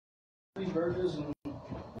burgers and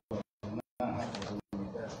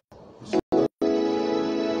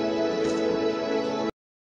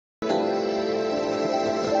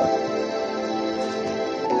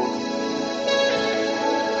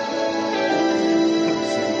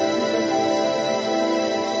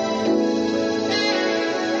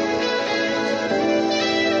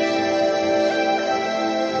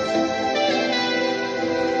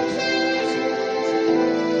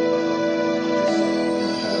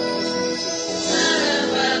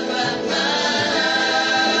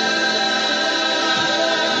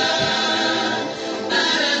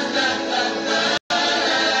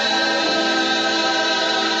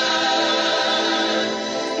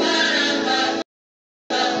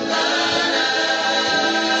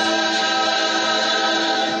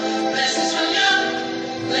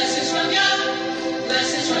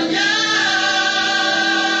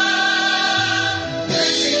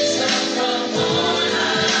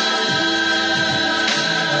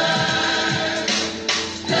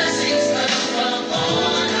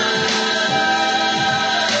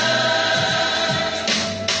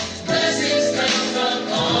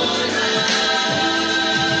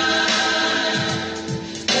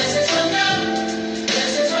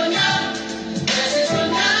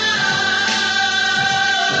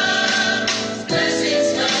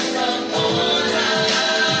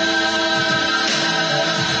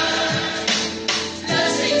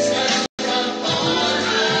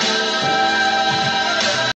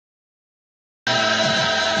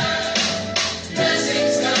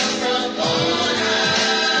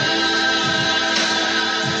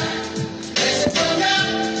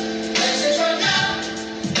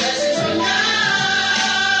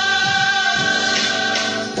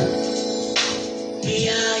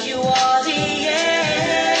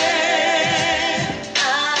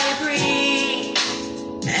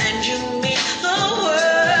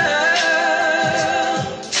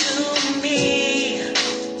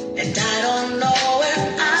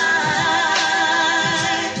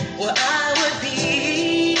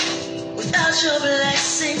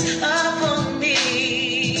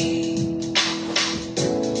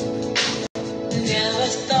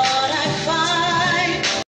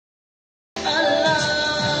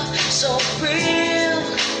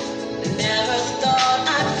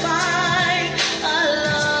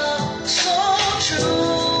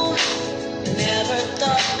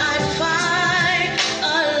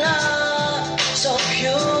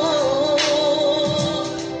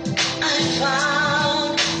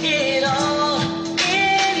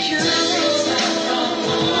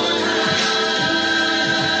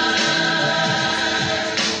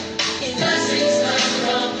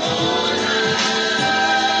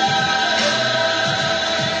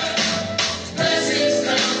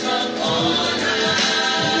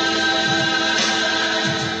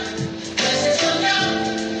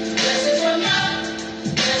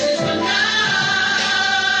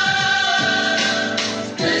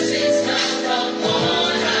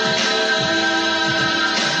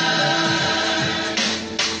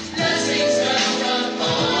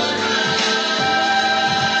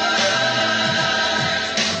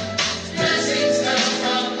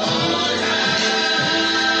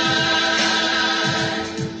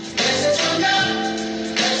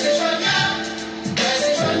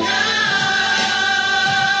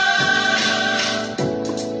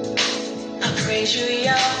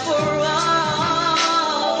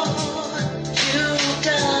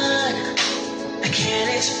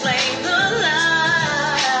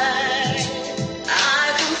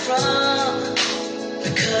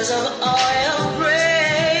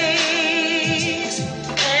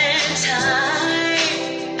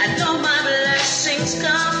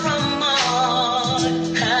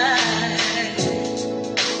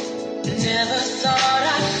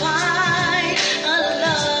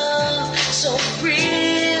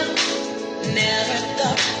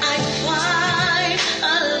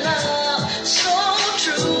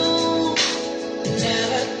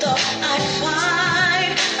Never thought I'd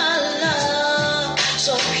find a love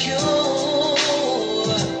so pure.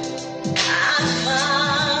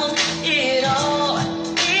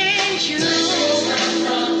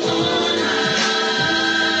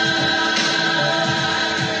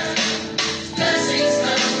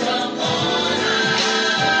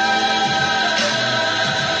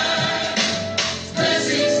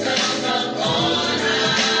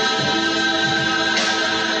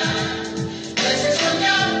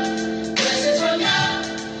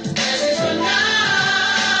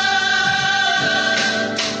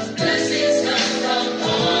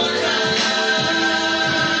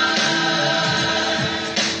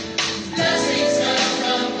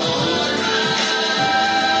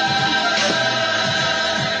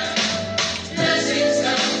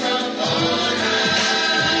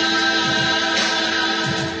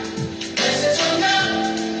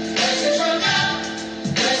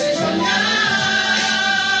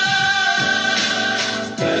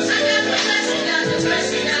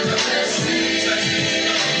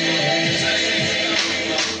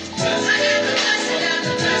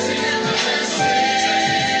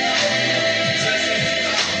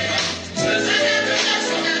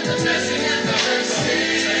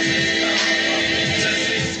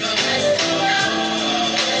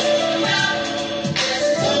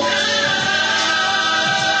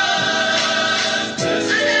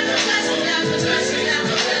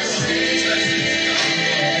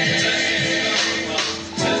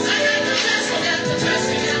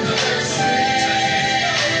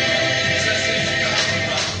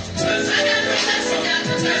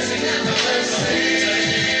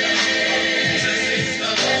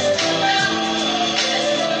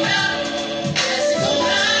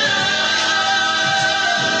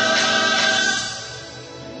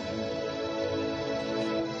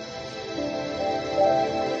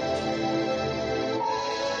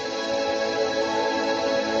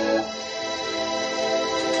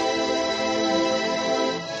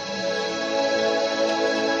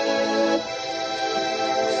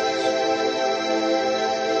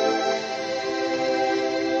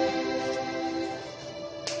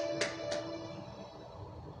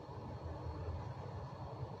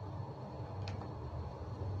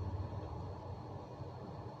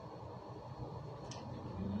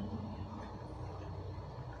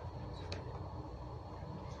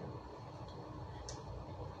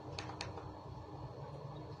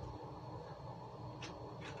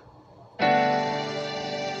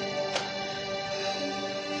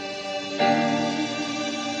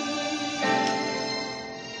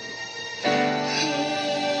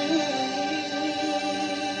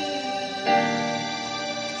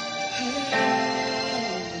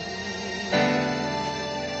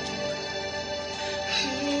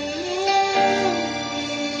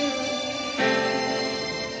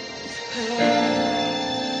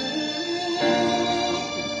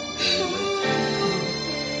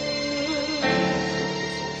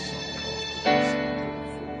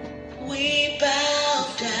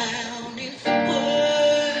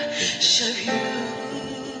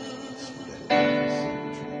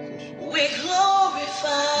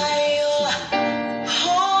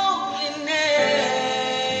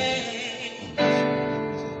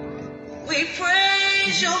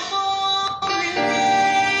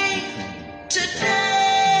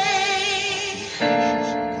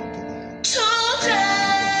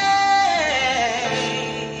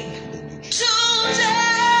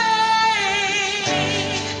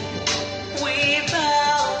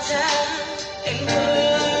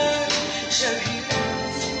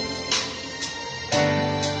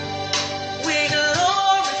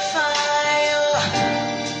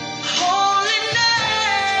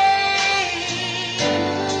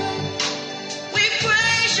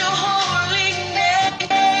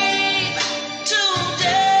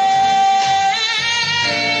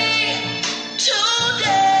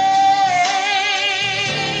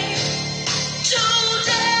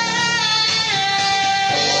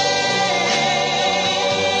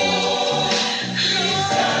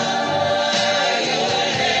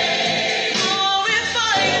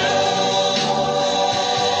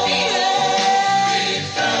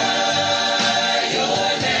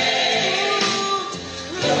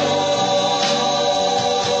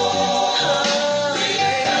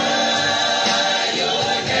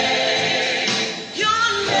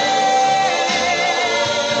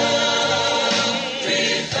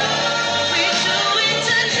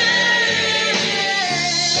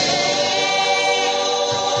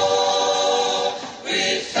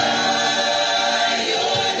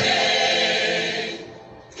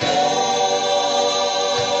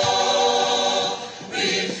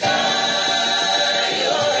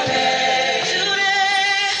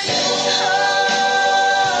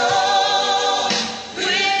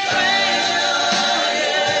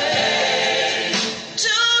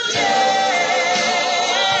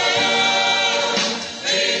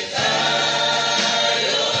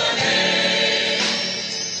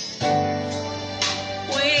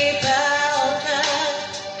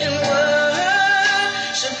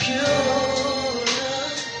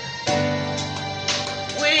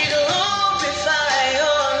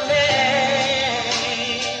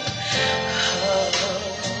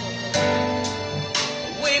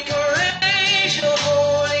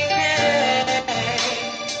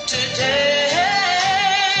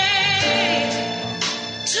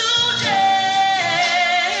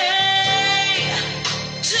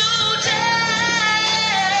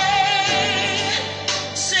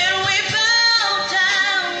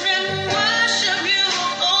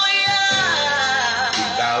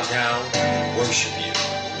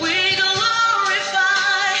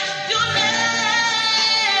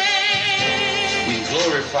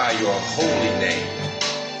 magnify your holy name.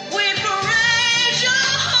 We praise your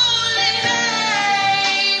holy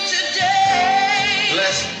name today.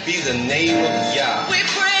 Blessed be the name of Yah. We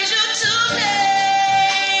praise you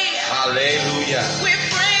today. Hallelujah. We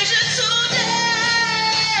praise you today.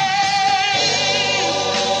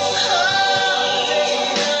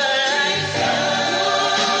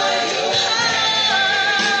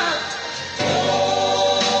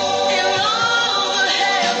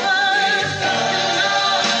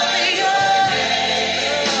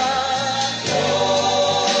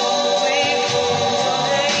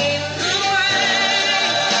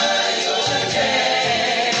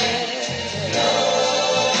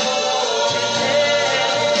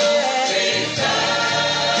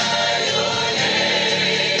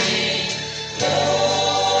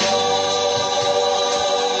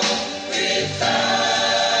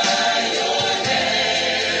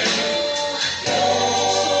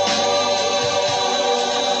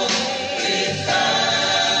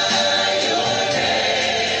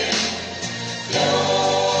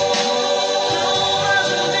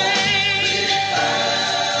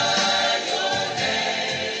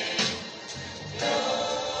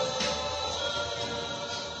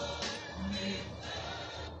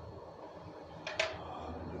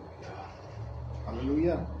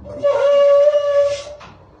 Hallelujah.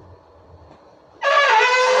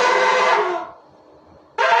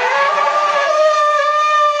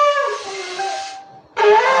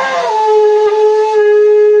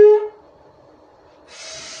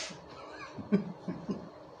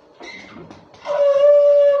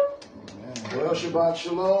 Well, Shabbat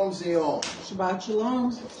Shalom, Zion. Shabbat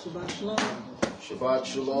Shalom. Shabbat Shalom. Shabbat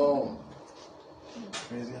Shalom.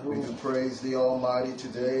 Praise We Yahuwah. do praise the Almighty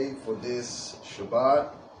today for this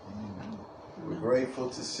Shabbat. We're grateful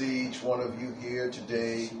to see each one of you here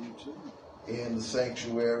today in the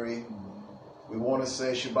sanctuary. We want to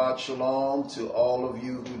say Shabbat Shalom to all of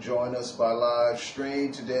you who join us by live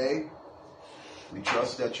stream today. We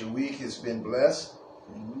trust that your week has been blessed.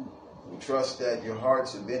 We trust that your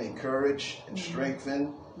hearts have been encouraged and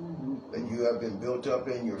strengthened, that you have been built up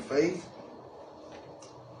in your faith.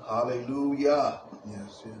 Hallelujah.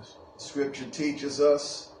 Yes, yes. Scripture teaches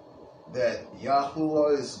us that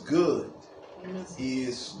Yahuwah is good. He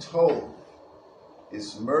is told.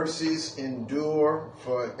 His mercies endure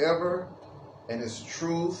forever, and his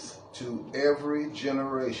truth to every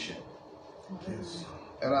generation. Yes.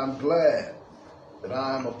 And I'm glad that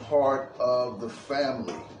I'm a part of the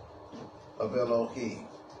family of Elohim.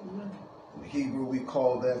 In Hebrew, we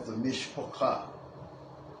call that the Mishpachah.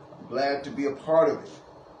 I'm glad to be a part of it.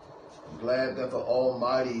 I'm glad that the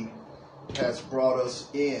Almighty has brought us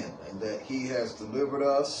in and that he has delivered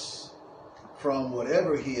us from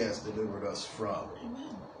whatever he has delivered us from.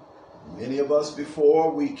 Many of us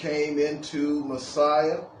before we came into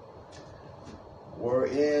Messiah were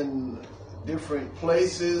in different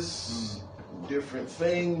places, different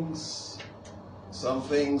things. Some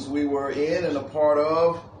things we were in and a part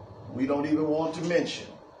of, we don't even want to mention.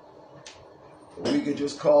 We could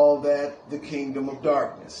just call that the kingdom of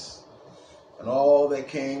darkness and all that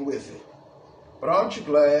came with it. But aren't you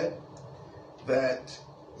glad that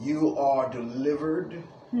you are delivered?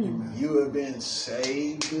 You have been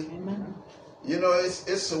saved. Amen. You know,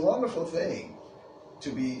 it's a wonderful thing to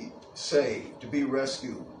be saved, to be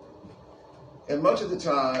rescued. And much of the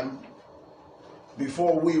time,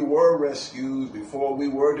 before we were rescued, before we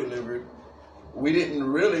were delivered, we didn't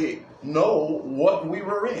really know what we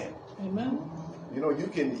were in. Amen. You know, you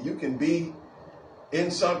can be in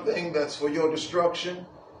something that's for your destruction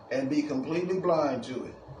and be completely blind to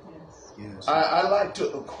it. Yes. Yes. I like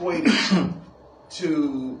to equate it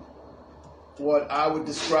to what I would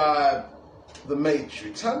describe the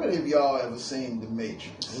Matrix. How many of y'all ever seen the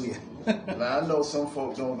Matrix? Oh, yeah. Now, I know some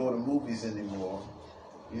folk don't go to movies anymore,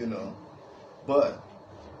 you know, but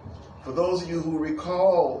for those of you who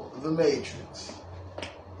recall the Matrix,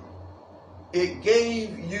 it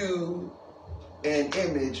gave you an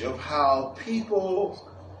image of how people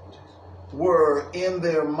were in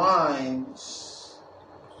their minds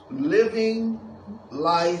living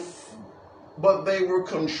life, but they were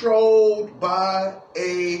controlled by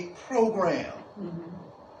a program.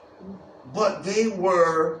 But they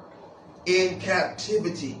were in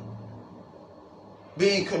captivity,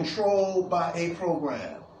 being controlled by a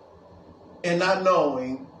program and not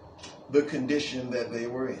knowing the condition that they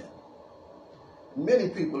were in. Many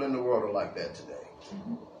people in the world are like that today.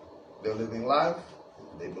 They're living life.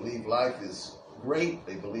 They believe life is great.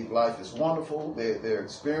 They believe life is wonderful. They're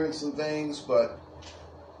experiencing things, but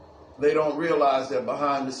they don't realize that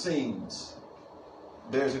behind the scenes,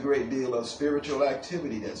 there's a great deal of spiritual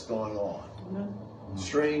activity that's going on.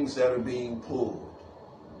 strings that are being pulled,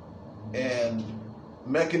 and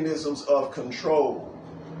mechanisms of control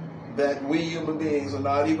that we human beings are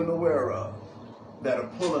not even aware of, that are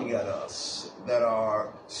pulling at us, that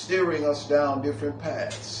are steering us down different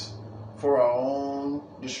paths for our own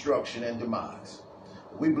destruction and demise.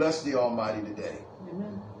 We bless the Almighty today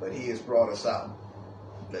that He has brought us out,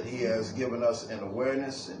 that He has given us an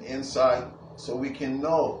awareness and insight so we can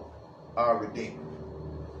know our Redeemer.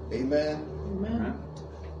 Amen. Amen.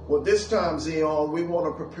 Well, this time, Zion, we want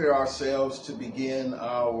to prepare ourselves to begin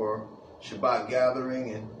our Shabbat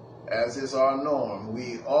gathering, and as is our norm,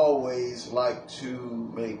 we always like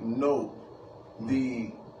to make note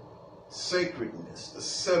the sacredness, the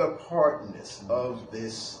set-apartness of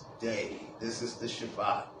this day. This is the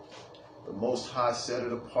Shabbat. The Most High set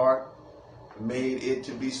it apart, made it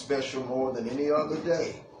to be special more than any other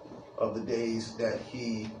day of the days that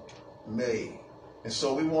He made. And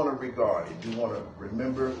so we want to regard it. We want to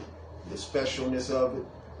remember the specialness of it.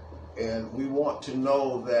 And we want to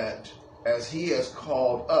know that as He has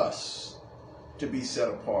called us to be set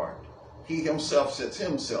apart, He Himself sets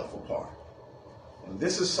Himself apart. And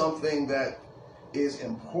this is something that is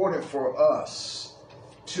important for us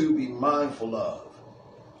to be mindful of,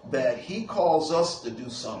 that He calls us to do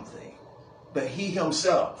something that He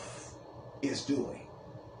Himself is doing.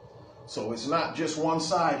 So it's not just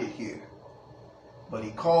one-sided here, but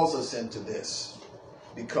He calls us into this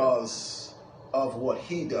because of what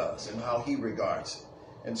He does and how He regards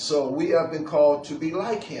it. And so we have been called to be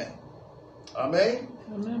like Him. Amen?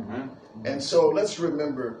 Amen. And so let's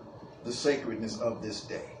remember the sacredness of this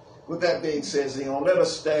day. With that being said, Zion, let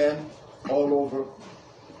us stand all over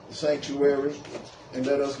the sanctuary and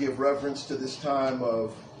let us give reverence to this time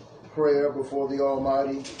of prayer before the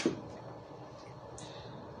Almighty.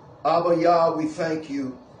 Abba Yah, we thank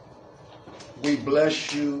You. We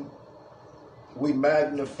bless You. We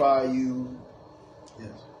magnify You.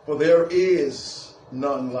 Yes. For there is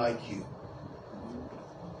none like You.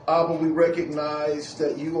 Abba, we recognize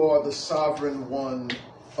that You are the sovereign one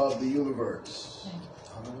of the universe.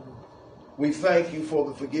 We thank You for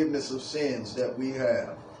the forgiveness of sins that we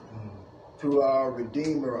have through our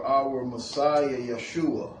Redeemer, our Messiah,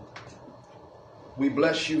 Yeshua. We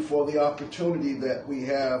bless You for the opportunity that we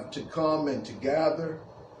have to come and to gather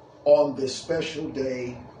on this special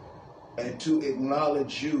day and to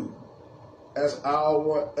acknowledge You as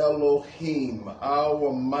our Elohim,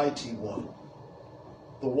 our mighty one,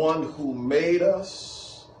 the one who made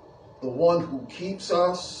us, the one who keeps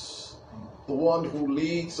us, the one who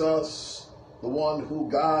leads us, the one who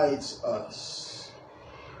guides us.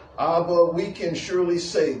 Abba, we can surely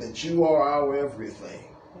say that You are our everything,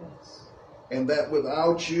 and that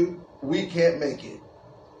without You, we can't make it.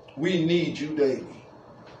 We need You daily.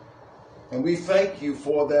 And we thank You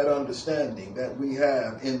for that understanding that we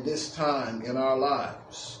have in this time in our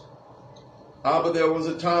lives. Abba, there was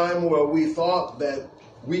a time where we thought that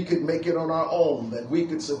we could make it on our own, that we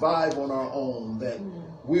could survive on our own, that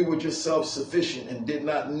we were just self-sufficient and did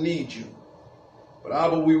not need You. But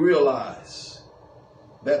Abba, we realize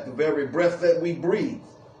that the very breath that we breathe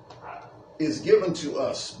is given to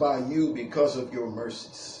us by You because of Your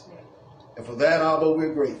mercies. And for that, Abba,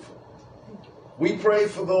 we're grateful. We pray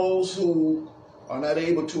for those who are not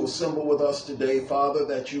able to assemble with us today, Father,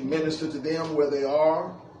 that You minister to them where they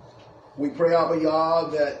are. We pray, Abba Yah,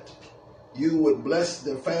 that You would bless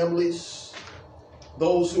their families.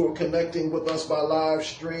 Those who are connecting with us by live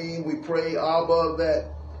stream, we pray, Abba, that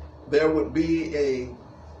there would be a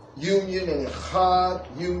union and a chad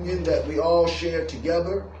union that we all share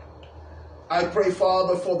together. I pray,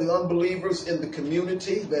 Father, for the unbelievers in the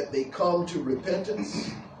community, that they come to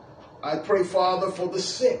repentance. I pray, Father, for the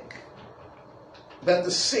sick, that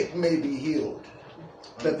the sick may be healed,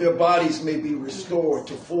 that their bodies may be restored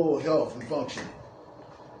to full health and functioning.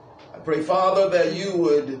 I pray, Father, that You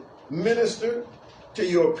would minister to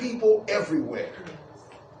Your people everywhere,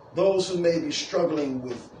 those who may be struggling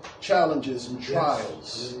with challenges and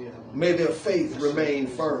trials. May their faith remain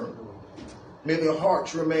firm. May their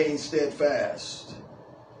hearts remain steadfast.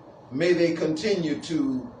 May they continue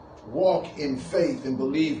to walk in faith and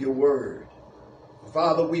believe Your word.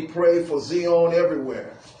 Father, we pray for Zion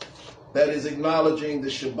everywhere that is acknowledging the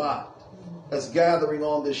Shabbat, that's gathering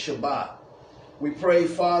on this Shabbat. We pray,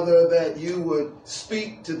 Father, that You would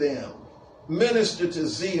speak to them, minister to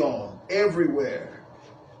Zion everywhere.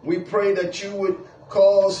 We pray that You would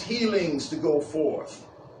cause healings to go forth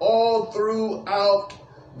all throughout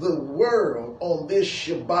the world on this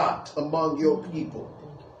Shabbat among Your people.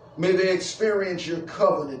 May they experience Your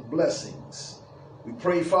covenant blessings. We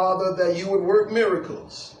pray, Father, that You would work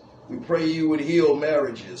miracles. We pray you would heal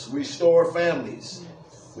marriages, restore families.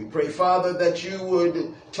 We pray, Father, that you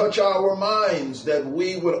would touch our minds, that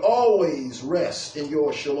we would always rest in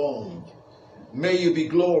your shalom. May you be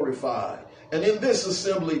glorified. And in this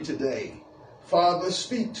assembly today, Father,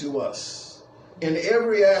 speak to us in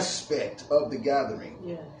every aspect of the gathering.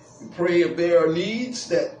 Yes. We pray if there are needs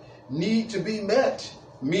that need to be met,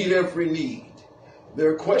 meet every need. There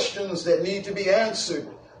are questions that need to be answered.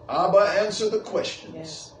 Abba, answer the questions.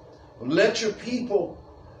 Yes. Let your people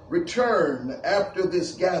return after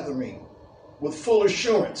this gathering with full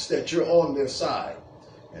assurance that you're on their side.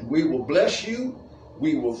 And we will bless you.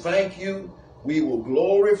 We will thank you. We will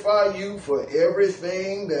glorify you for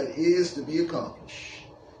everything that is to be accomplished.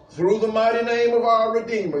 Through the mighty name of our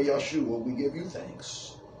Redeemer, Yahshua, we give you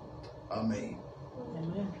thanks. Amen.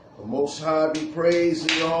 Amen. The Most High be praised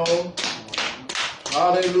in all.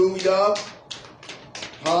 Hallelujah.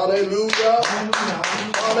 Hallelujah.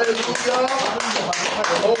 Hallelujah.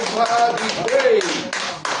 The Most High be praised.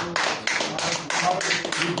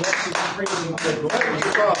 Thank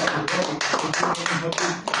you, Father.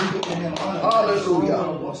 Hallelujah.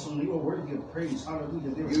 You are worthy of praise.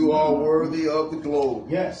 Hallelujah. You are worthy of the glory.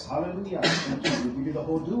 Yes. Hallelujah. Thank you. We give you the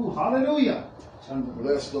whole due. Hallelujah.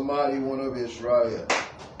 Bless the mighty one of Israel.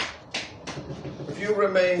 If you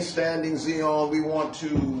remain standing, Zion, we want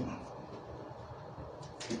to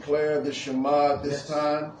declare the Shema at this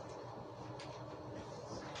time.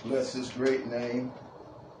 Bless his great name.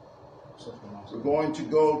 We're going to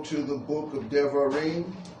go to the book of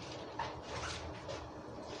Devarim,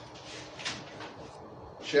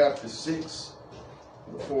 chapter 6,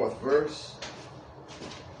 the 4th verse.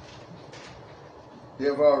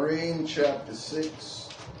 Devarim, chapter 6,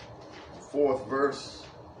 4th verse.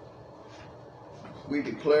 We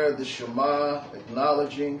declare the Shema,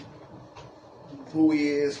 acknowledging who he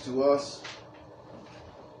is to us.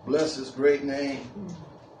 Bless his great name.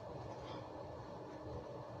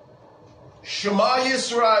 Shema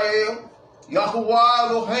Yisrael, Yahuwah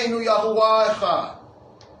Eloheinu, Yahuwah Echad.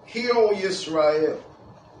 Hear, O Yisrael,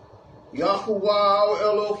 Yahuwah our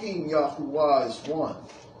Elohim, Yahuwah is one.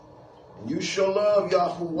 And you shall love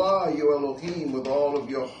Yahuwah your Elohim with all of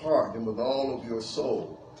your heart and with all of your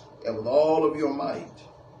soul and with all of your might.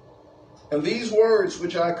 And these words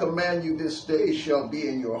which I command you this day shall be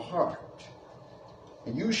in your heart,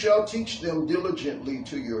 and you shall teach them diligently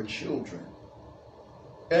to your children,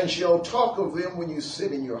 and shall talk of them when you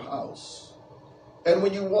sit in your house, and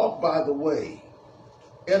when you walk by the way,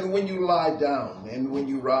 and when you lie down, and when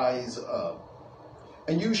you rise up.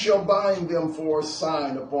 And you shall bind them for a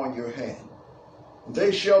sign upon your hand.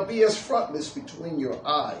 They shall be as frontlets between your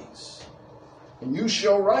eyes. And you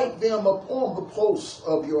shall write them upon the posts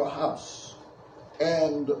of your house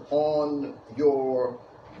and on your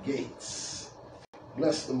gates.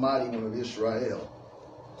 Bless the mighty one of Israel.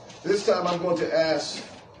 This time I'm going to ask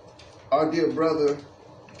our dear brother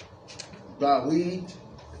David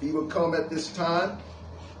if he would come at this time.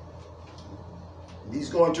 He's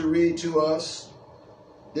going to read to us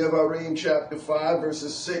Devarim chapter 5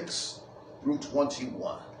 verses 6 through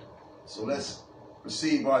 21. So let's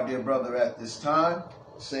receive our dear brother at this time,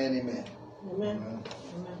 saying amen. Amen.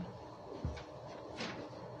 Amen.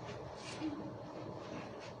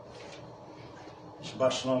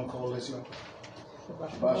 Shabbat Shalom, Kol Israel.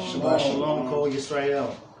 Shabbat Shalom, Kol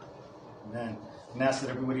Yisrael. Amen. And ask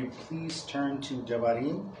that everybody please turn to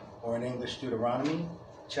Devarim, or in English Deuteronomy,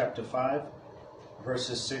 chapter 5,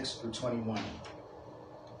 verses 6 through 21.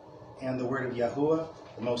 And the word of Yahuwah,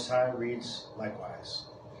 the Most High, reads likewise.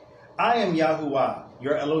 I am Yahuwah,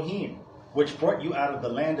 your Elohim, which brought you out of the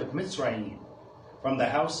land of Mitzrayim, from the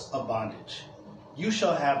house of bondage. You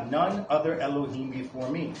shall have none other Elohim before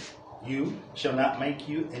me. You shall not make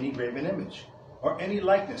you any graven image, or any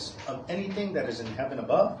likeness of anything that is in heaven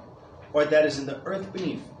above, or that is in the earth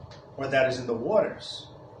beneath, or that is in the waters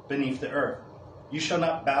beneath the earth. You shall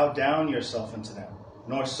not bow down yourself unto them,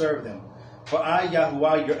 nor serve them. For I,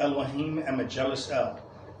 Yahuwah, your Elohim, am a jealous El,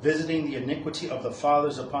 visiting the iniquity of the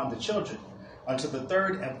fathers upon the children, unto the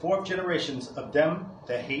third and fourth generations of them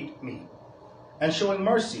that hate me, and showing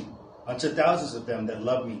mercy unto thousands of them that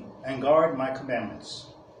love me, and guard my commandments.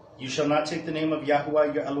 You shall not take the name of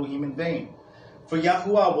Yahuwah, your Elohim, in vain, for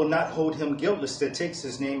Yahuwah will not hold him guiltless that takes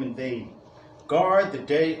his name in vain. Guard the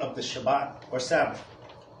day of the Shabbat, or Sabbath,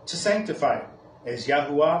 to sanctify it, as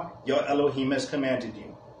Yahuwah, your Elohim, has commanded you.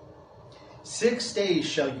 6 days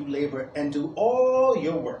shall you labor and do all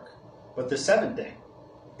your work, but the seventh day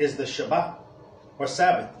is the Shabbat, or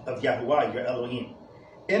Sabbath, of Yahuwah, your Elohim.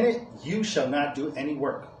 In it you shall not do any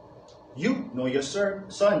work. You, nor your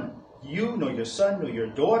son, you, nor your son, nor your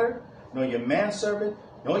daughter, nor your manservant,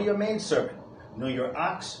 nor your maidservant, nor your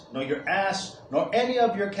ox, nor your ass, nor any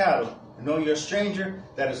of your cattle, nor your stranger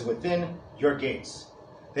that is within your gates,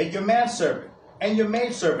 that your manservant and your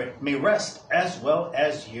maidservant may rest as well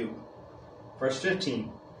as you. Verse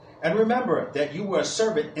 15. And remember that you were a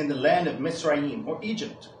servant in the land of Mizraim, or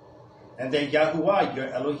Egypt, and that Yahuwah your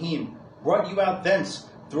Elohim brought you out thence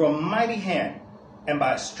through a mighty hand and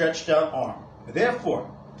by a stretched out arm.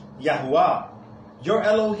 Therefore, Yahuwah your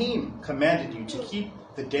Elohim commanded you to keep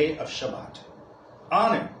the day of Shabbat.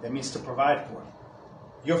 Honor, that means to provide for,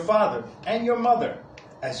 your father and your mother,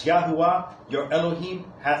 as Yahuwah your Elohim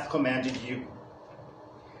hath commanded you,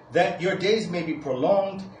 that your days may be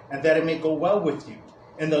prolonged, and that it may go well with you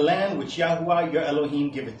in the land which Yahuwah your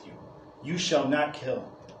Elohim giveth you. You shall not kill,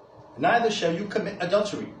 neither shall you commit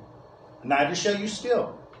adultery, neither shall you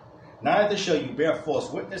steal, neither shall you bear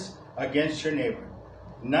false witness against your neighbor,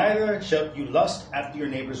 neither shall you lust after your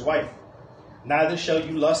neighbor's wife, neither shall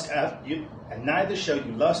you lust after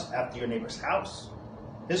your neighbor's house,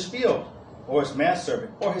 his field, or his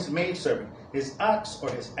manservant, or his maidservant, his ox,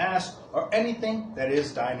 or his ass, or anything that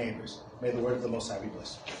is thy neighbor's. May the word of the Most High be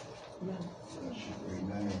blessed. Bless your great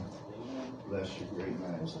name. Bless your great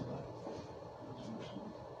name.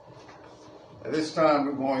 At this time,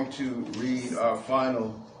 we're going to read our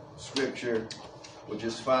final scripture, which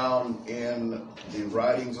is found in the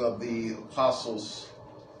writings of the apostles.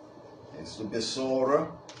 It's the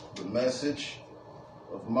Besorah, the message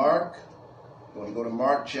of Mark. We're going to go to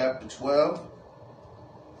Mark chapter 12,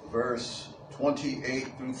 verse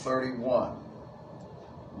 28 through 31.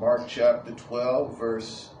 Mark chapter 12,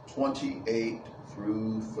 verse 28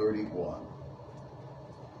 through 31.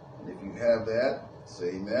 And if you have that, say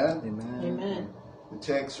amen. Amen. Amen. The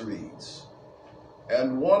text reads,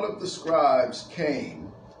 And one of the scribes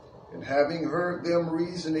came, and having heard them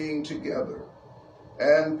reasoning together,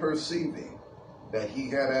 and perceiving that he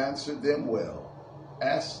had answered them well,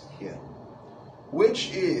 asked him,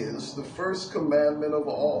 Which is the first commandment of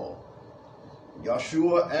all?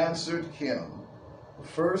 Yahshua answered him, The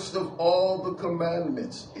first of all the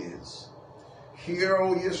commandments is, Hear,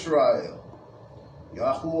 O Israel,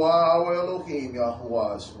 Yahuwah our Elohim,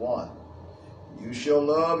 Yahuwah is one. You shall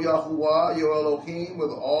love Yahuwah your Elohim with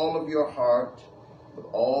all of your heart, with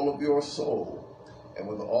all of your soul, and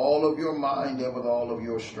with all of your mind, and with all of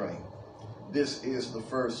your strength. This is the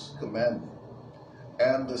first commandment.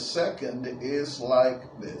 And the second is like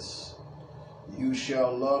this. You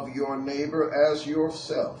shall love your neighbor as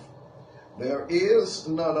yourself. There is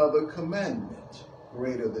none other commandment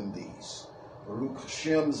greater than these. Baruch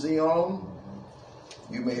HaShem Zion,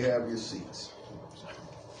 you may have your seats.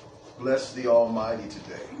 Bless the Almighty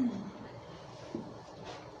today.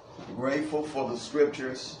 Grateful for the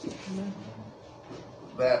scriptures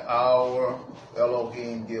that our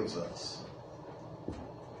Elohim gives us.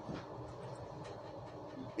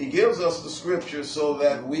 He gives us the scriptures so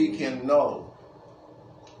that we can know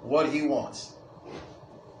what he wants.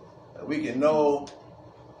 That we can know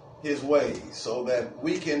his ways, so that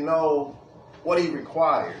we can know what he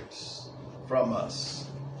requires from us.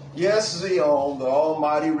 Yes, Zion, the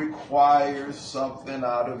Almighty requires something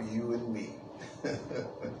out of you and me.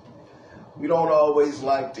 We don't always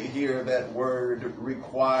like to hear that word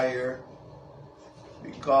require,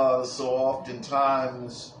 because so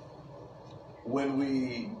oftentimes when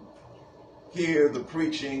we hear the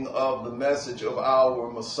preaching of the message of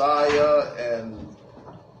our Messiah and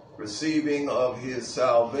receiving of his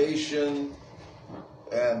salvation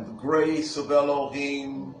and the grace of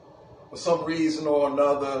Elohim, for some reason or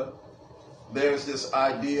another, there's this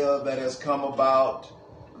idea that has come about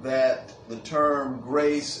that the term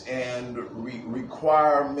grace and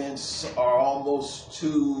requirements are almost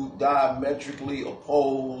two diametrically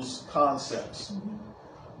opposed concepts.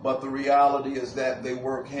 But the reality is that they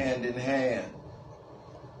work hand in hand,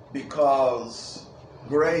 because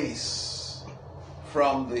grace,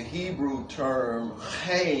 from the Hebrew term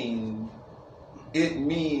chain, it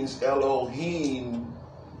means Elohim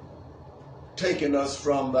taking us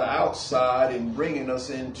from the outside and bringing us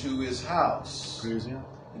into his house. Praise Him.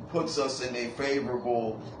 He puts us in a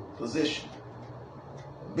favorable position.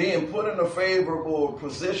 Being put in a favorable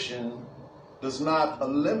position does not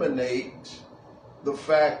eliminate the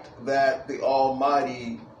fact that the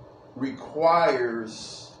Almighty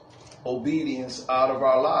requires obedience out of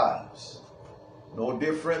our lives. No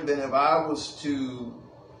different than if I was to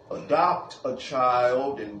adopt a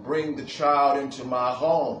child and bring the child into my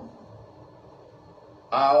home.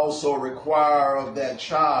 I also require of that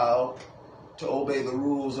child to obey the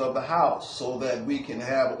rules of the house so that we can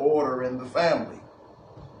have order in the family.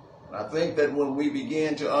 And I think that when we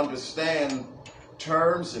begin to understand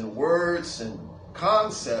terms and words and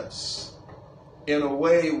concepts in a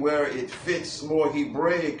way where it fits more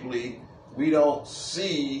Hebraically, we don't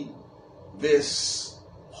see this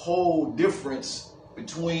whole difference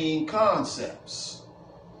between concepts.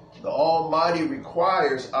 The Almighty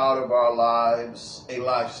requires out of our lives a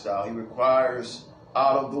lifestyle. He requires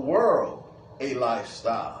out of the world a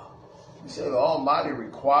lifestyle. You say the Almighty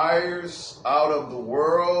requires out of the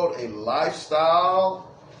world a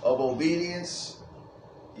lifestyle of obedience?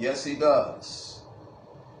 Yes, He does.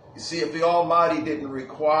 You see, if the Almighty didn't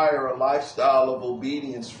require a lifestyle of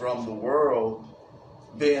obedience from the world,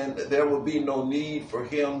 then there would be no need for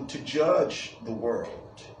Him to judge the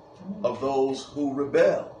world of those who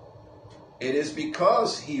rebel. It is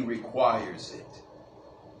because He requires it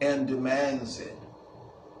and demands it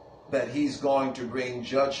that He's going to bring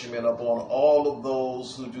judgment upon all of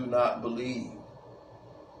those who do not believe.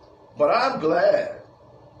 But I'm glad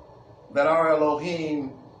that our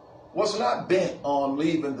Elohim was not bent on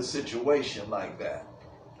leaving the situation like that.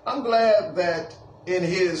 I'm glad that in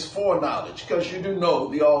His foreknowledge, because you do know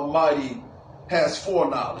the Almighty has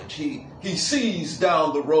foreknowledge. He sees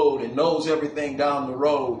down the road and knows everything down the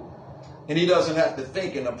road. And He doesn't have to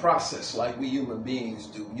think in a process like we human beings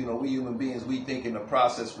do. You know, we human beings, we think in a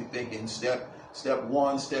process. We think in step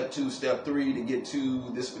 1, step 2, step 3 to get to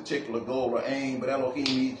this particular goal or aim. But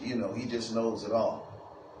Elohim, He just knows it all.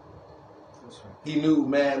 He knew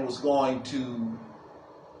man was going to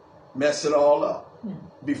mess it all up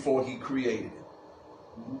before He created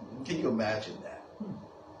it. Can you imagine that?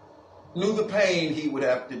 Knew the pain He would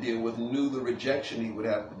have to deal with, knew the rejection He would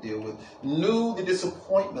have to deal with, knew the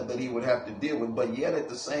disappointment that He would have to deal with, but yet at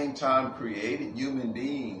the same time created human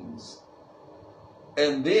beings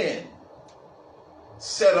and then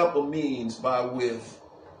set up a means by which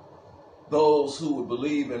those who would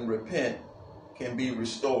believe and repent can be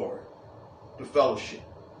restored to fellowship.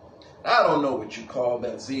 I don't know what you call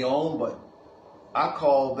that, Zion, but I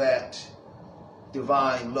call that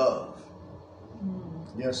divine love.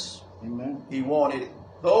 Yes. Amen. He wanted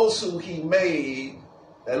those who He made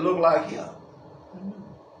that look like Him.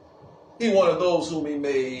 He wanted those whom He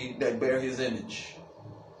made that bear His image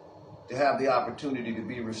to have the opportunity to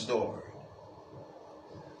be restored.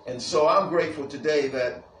 And so I'm grateful today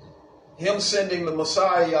that Him sending the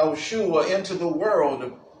Messiah, Yahshua, into the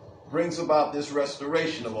world brings about this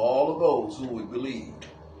restoration of all of those who would believe,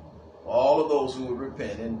 all of those who would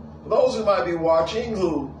repent. And for those who might be watching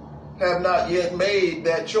who have not yet made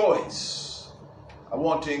that choice, I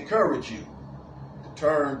want to encourage you to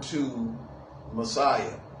turn to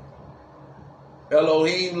Messiah.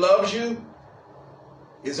 Elohim loves you.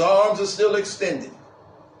 His arms are still extended.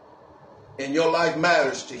 And your life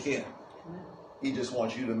matters to Him. He just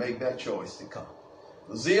wants you to make that choice to come.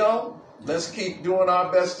 Zion, let's keep doing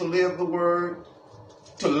our best to live the Word,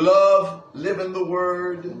 to love living the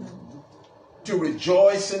Word, to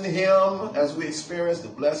rejoice in Him as we experience the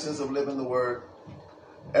blessings of living the Word,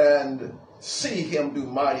 and see Him do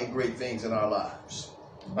mighty and great things in our lives.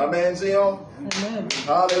 Amen, Zion? Amen.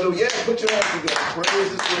 Hallelujah. Put your hands together.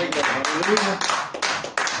 Praise His great name. Hallelujah.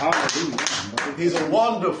 Hallelujah. He's a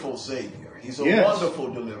wonderful Savior. He's a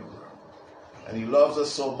wonderful deliverer. And He loves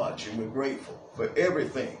us so much, and we're grateful for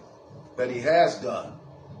everything that He has done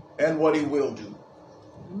and what He will do.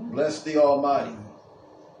 Bless the Almighty.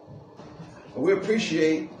 We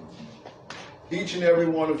appreciate each and every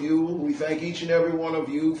one of you. We thank each and every one of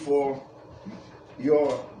you for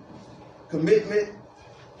your commitment.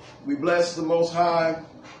 We bless the Most High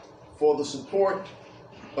for the support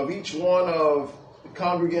of each one of the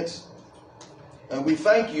congregants. And we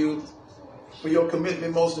thank you for your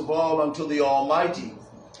commitment most of all unto the Almighty.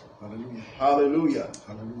 Hallelujah. Hallelujah.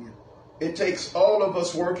 Hallelujah. It takes all of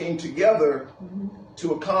us working together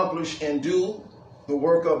to accomplish and do the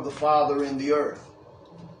work of the Father in the earth.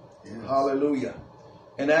 Yes. Hallelujah.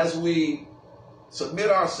 And as we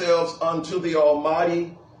submit ourselves unto the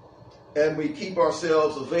Almighty and we keep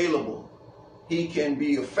ourselves available, He can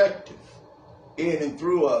be effective in and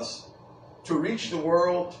through us to reach the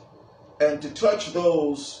world and to touch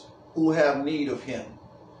those who have need of Him.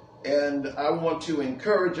 And I want to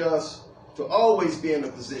encourage us to always be in a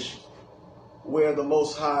position where the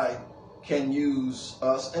Most High can use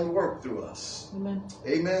us and work through us. Amen.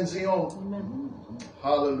 Amen, Zion. Amen.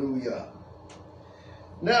 Hallelujah.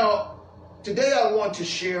 Now, today I want to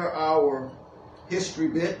share our history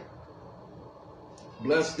bit.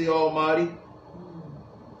 Bless the Almighty.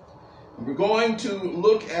 We're going to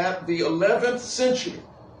look at the 11th century.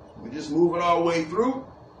 We're just moving our way through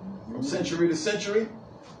from century to century.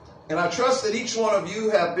 And I trust that each one of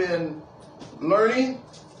you have been learning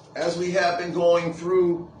as we have been going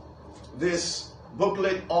through this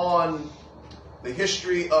booklet on the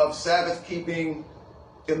history of Sabbath keeping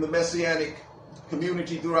in the Messianic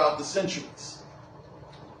community throughout the centuries.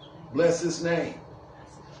 Bless his name.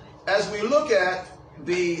 As we look at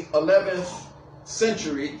the 11th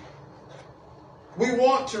century, we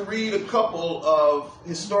want to read a couple of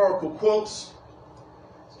historical quotes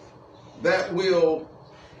that will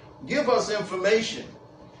give us information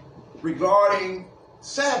regarding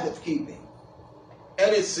Sabbath keeping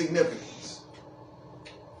and its significance.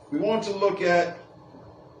 We want to look at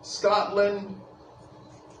Scotland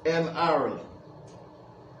and Ireland.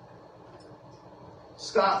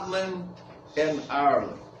 Scotland and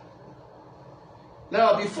Ireland.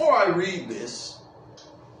 Now, before I read this,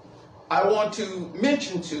 I want to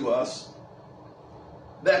mention to us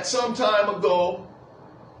that some time ago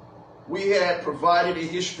we had provided a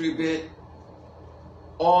history bit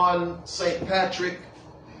on St. Patrick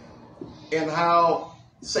and how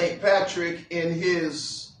St. Patrick, in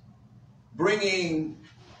his bringing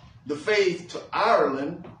the faith to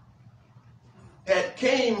Ireland, had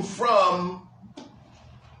came from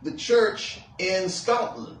the church in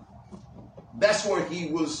Scotland. That's where he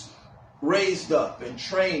was raised up and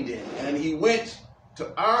trained in. And he went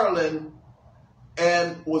to Ireland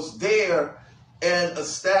and was there and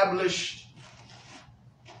established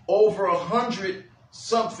over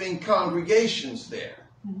 100-something congregations there.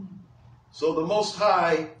 So the Most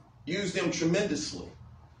High used him tremendously.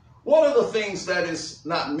 One of the things that is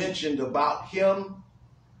not mentioned about him,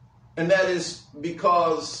 and that is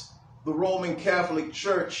because the Roman Catholic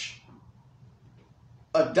Church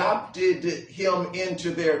adopted him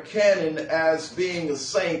into their canon as being a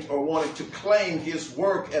saint, or wanted to claim his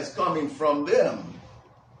work as coming from them.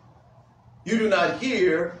 You do not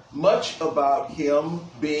hear much about him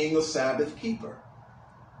being a Sabbath keeper.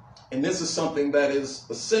 And this is something that is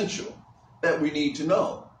essential that we need to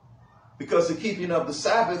know, because the keeping of the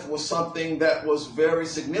Sabbath was something that was very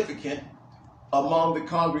significant among the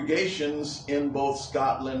congregations in both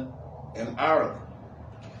Scotland and Ireland.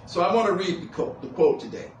 So I want to read the quote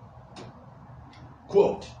today.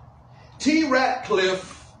 Quote, T.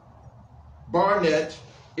 Ratcliffe Barnett,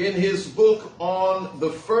 in his book on the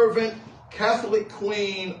fervent Catholic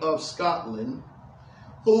Queen of Scotland,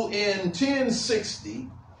 who in 1060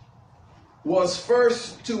 was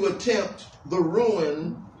first to attempt the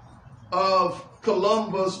ruin of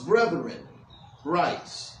Columba's brethren,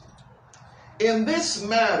 writes, in this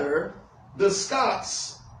matter, the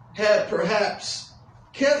Scots had perhaps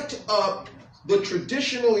kept up the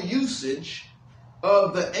traditional usage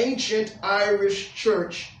of the ancient Irish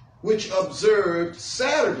church, which observed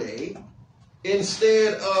Saturday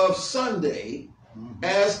instead of Sunday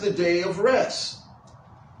as the day of rest.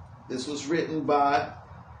 This was written by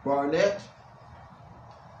Barnett,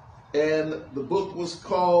 and the book was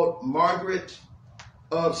called Margaret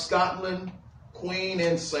of Scotland, Queen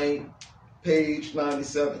and Saint, page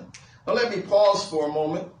 97. Now let me pause for a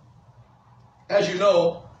moment. As you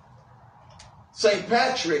know, St.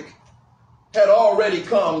 Patrick had already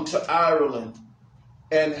come to Ireland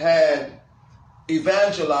and had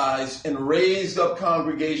evangelized and raised up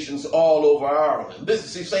congregations all over Ireland.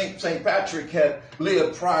 St. Patrick had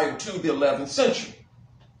lived prior to the 11th century.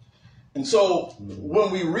 And so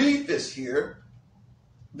when we read this here,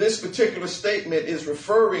 this particular statement is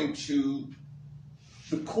referring to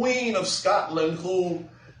the Queen of Scotland, who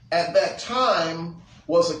at that time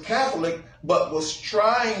was a Catholic, but was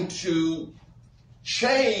trying to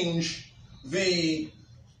change the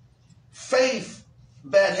faith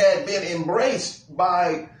that had been embraced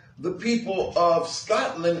by the people of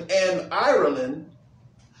Scotland and Ireland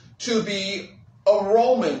to be a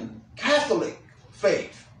Roman Catholic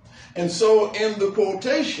faith. And so in the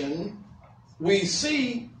quotation, we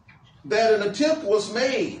see that an attempt was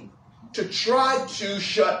made to try to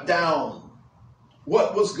shut down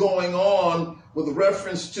what was going on with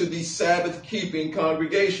reference to these Sabbath-keeping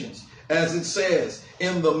congregations. As it says,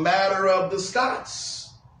 in the matter of the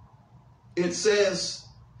Scots, it says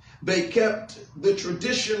they kept the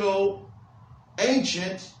traditional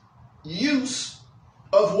ancient use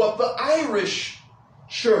of what the Irish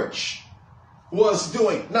church was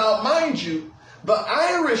doing. Now, mind you, the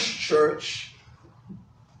Irish church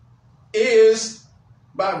is,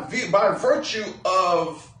 by virtue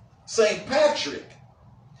of St. Patrick,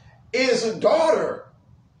 is a daughter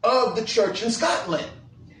of the church in Scotland.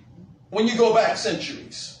 When you go back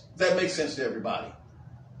centuries, that makes sense to everybody.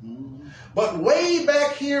 But way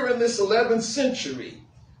back here in this 11th century,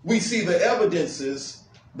 we see the evidences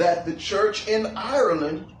that the church in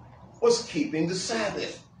Ireland was keeping the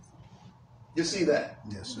Sabbath. You see that?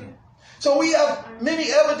 Yes, sir. So we have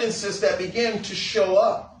many evidences that begin to show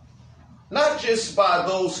up not just by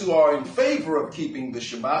those who are in favor of keeping the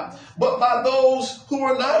Shabbat, but by those who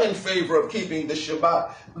are not in favor of keeping the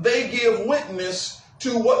Shabbat. They give witness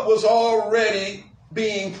to what was already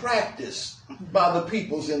being practiced by the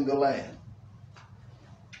peoples in the land.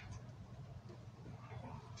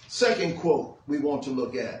 Second quote we want to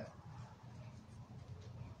look at.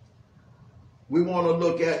 We want to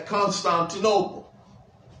look at Constantinople.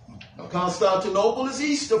 Now, Constantinople is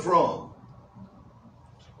east of Rome.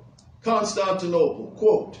 Constantinople,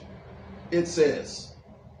 quote, it says,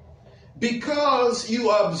 "Because you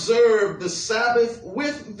observe the Sabbath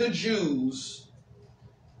with the Jews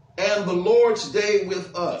and the Lord's day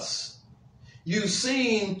with us, you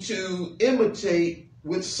seem to imitate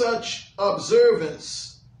with such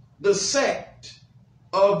observance the sect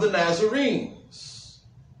of the Nazarenes."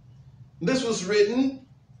 This was written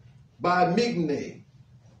by Migne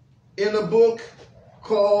in a book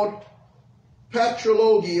called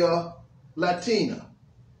Patrologia Latina,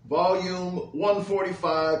 volume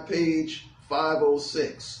 145, page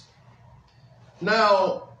 506.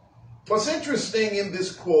 Now, what's interesting in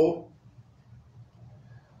this quote,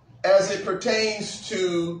 as it pertains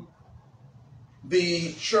to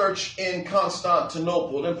the church in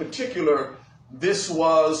Constantinople, in particular, this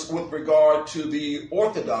was with regard to the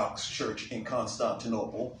Orthodox church in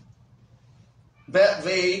Constantinople, that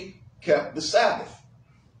they kept the Sabbath.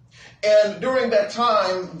 And during that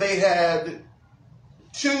time, they had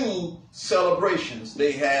two celebrations.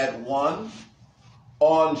 They had one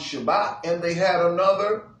on Shabbat, and they had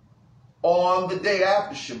another on the day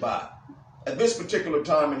after Shabbat. At this particular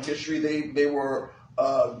time in history, they were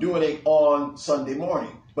doing it on Sunday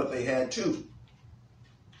morning, but they had two.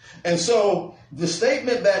 And so the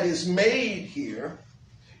statement that is made here,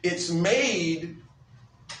 it's made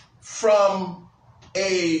from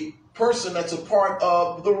a person that's a part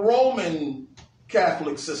of the Roman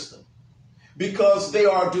Catholic system, because they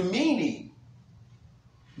are demeaning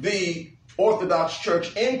the Orthodox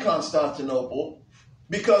Church in Constantinople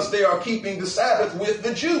because they are keeping the Sabbath with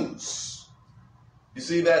the Jews. You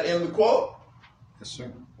see that in the quote? Yes,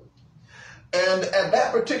 sir. And at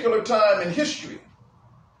that particular time in history,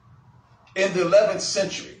 in the 11th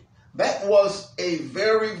century, that was a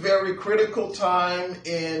very, very critical time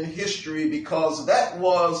in history, because that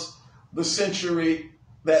was the century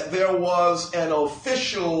that there was an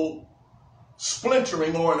official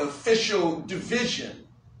splintering or an official division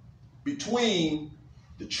between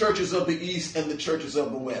the churches of the East and the churches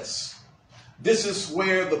of the West. This is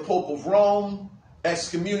where the Pope of Rome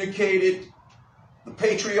excommunicated the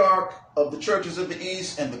patriarch of the churches of the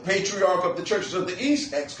East, and the patriarch of the churches of the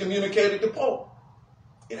East excommunicated the Pope.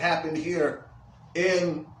 It happened here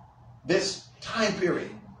in this time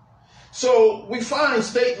period. So we find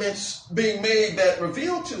statements being made that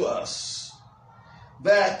reveal to us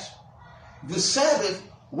that the Sabbath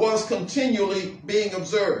was continually being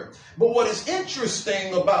observed. But what is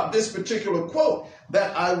interesting about this particular quote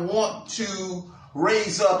that I want to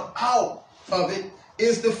raise up out of it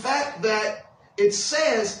is the fact that it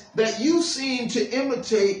says that you seem to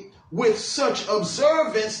imitate with such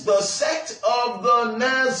observance the sect of the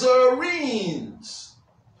Nazarenes.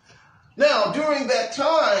 Now, during that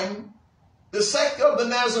time, the sect of the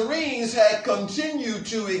Nazarenes had continued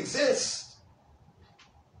to exist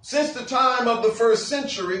since the time of the first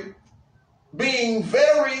century, being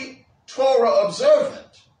very Torah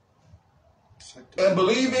observant and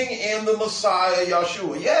believing in the Messiah,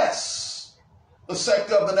 Yahshua. Yes, the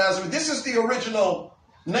sect of the Nazarenes. This is the original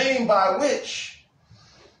name by which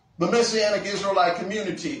the Messianic Israelite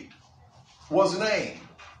Community was named.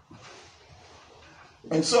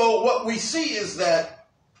 And so what we see is that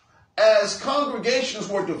as congregations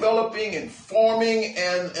were developing and forming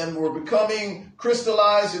and were becoming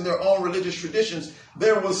crystallized in their own religious traditions,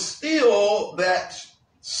 there was still that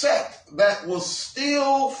sect that was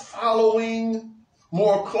still following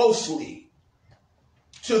more closely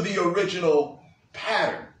to the original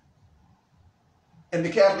pattern. And the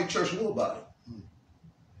Catholic Church knew about it.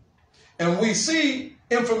 And we see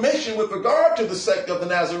information with regard to the sect of the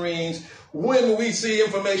Nazarenes when we see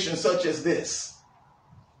information such as this.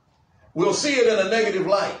 We'll see it in a negative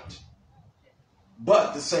light,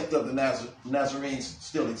 but the sect of the Nazarenes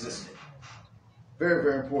still existed. Very,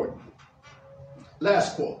 very important.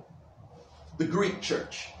 Last quote. The Greek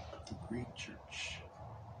Church. The Greek Church.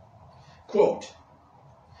 Quote,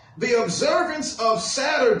 "The observance of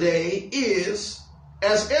Saturday is,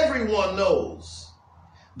 as everyone knows,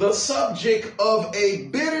 the subject of a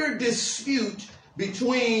bitter dispute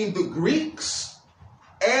between the Greeks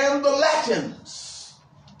and the Latins."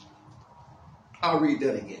 I'll read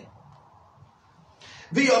that again.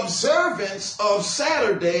 The observance of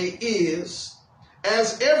Saturday is,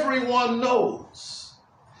 as everyone knows,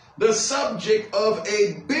 the subject of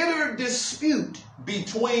a bitter dispute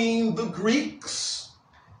between the Greeks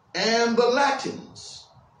and the Latins.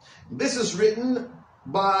 This is written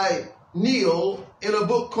by Neal in a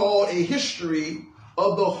book called A History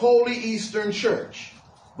of the Holy Eastern Church,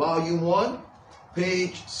 Volume 1,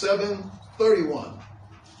 page 731.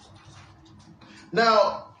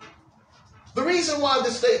 Now, the reason why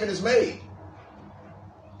this statement is made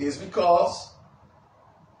is because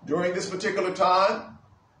during this particular time,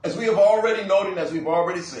 as we have already noted, as we've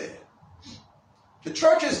already said, the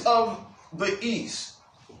churches of the East,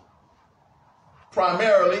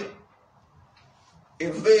 primarily,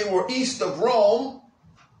 if they were east of Rome,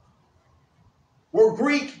 were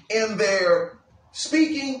Greek in their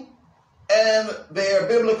speaking, and their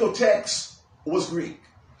biblical text was Greek.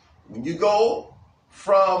 When you go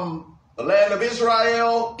from the land of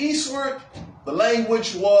Israel eastward, the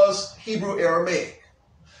language was Hebrew Aramaic.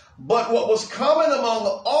 But what was common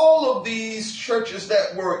among all of these churches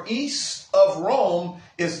that were east of Rome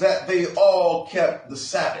is that they all kept the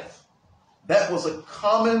Sabbath. That was a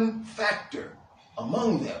common factor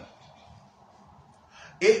among them.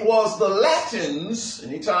 It was the Latins.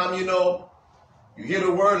 Anytime you hear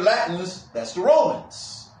the word Latins, that's the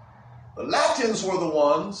Romans. The Latins were the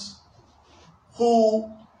ones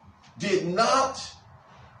who did not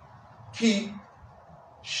keep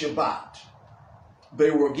Shabbat.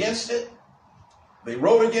 They were against it. They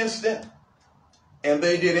wrote against it. And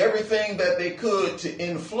they did everything that they could to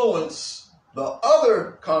influence the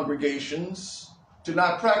other congregations to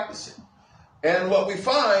not practice it. And what we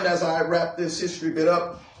find, as I wrap this history bit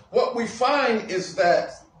up, what we find is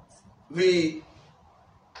that the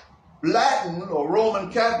Latin or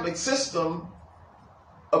Roman Catholic system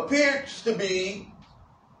appears to be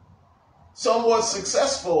somewhat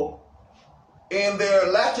successful in their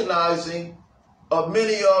Latinizing of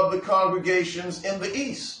many of the congregations in the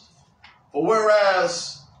East.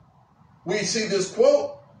 Whereas we see this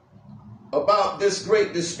quote about this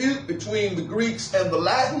great dispute between the Greeks and the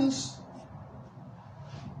Latins,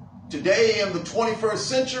 today in the 21st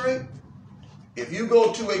century, if you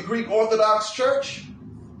go to a Greek Orthodox church,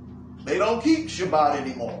 they don't keep Shabbat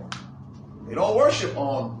anymore. They don't worship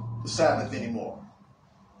on the Sabbath anymore.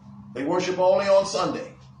 They worship only on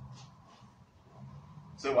Sunday.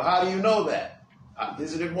 So, well, how do you know that? I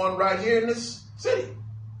visited one right here in this city.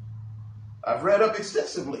 I've read up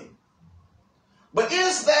extensively. But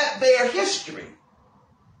is that their history?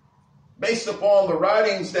 Based upon the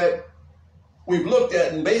writings that we've looked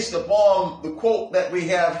at and based upon the quote that we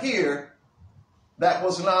have here, that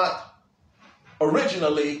was not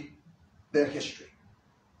originally their history.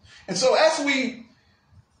 And so as we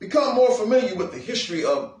become more familiar with the history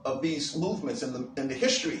of these movements and the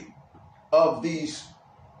history of these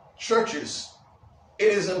churches,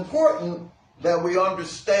 it is important that we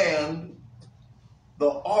understand the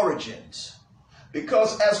origins.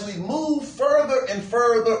 Because as we move further and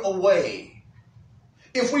further away,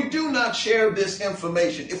 if we do not share this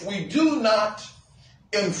information, if we do not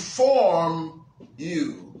inform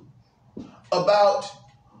you about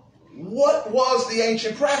what was the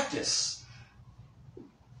ancient practice,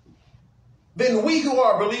 then we who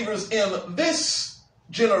are believers in this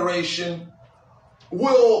generation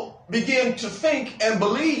will begin to think and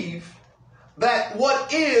believe that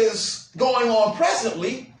what is going on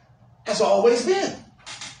presently has always been. Does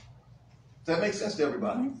that make sense to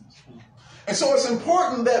everybody? And so it's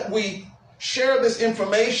important that we share this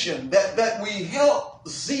information, that we help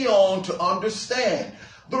Zion to understand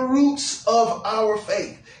the roots of our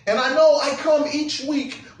faith. And I know I come each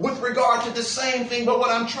week with regard to the same thing, but what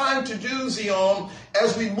I'm trying to do, Zion,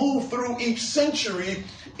 as we move through each century,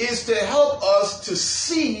 is to help us to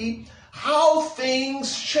see how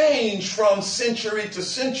things change from century to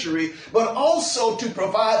century, but also to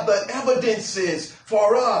provide the evidences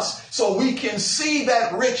for us so we can see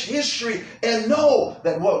that rich history and know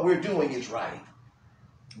that what we're doing is right.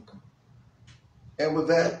 Okay. And with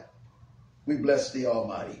that, we bless the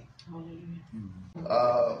Almighty.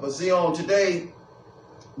 But Zion, today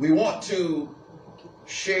we want to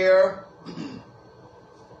share,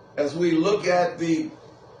 as we look at the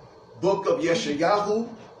book of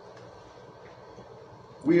Yeshayahu,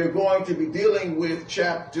 we are going to be dealing with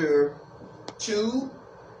chapter 2,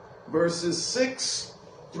 verses 6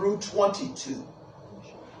 through 22.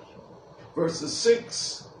 Verses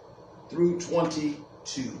 6 through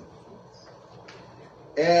 22.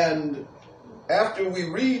 And after we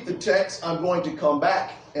read the text, I'm going to come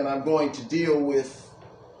back and I'm going to deal with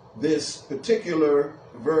this particular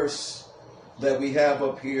verse that we have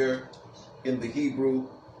up here in the Hebrew,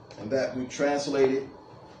 and that we translated,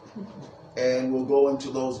 and we'll go into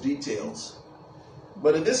those details.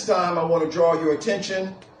 But at this time, I want to draw your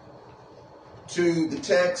attention to the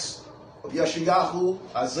text of Yeshayahu,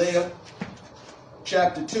 Isaiah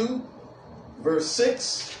chapter 2, verse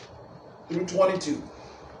 6 through 22.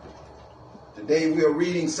 Today we are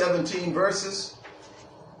reading 17 verses.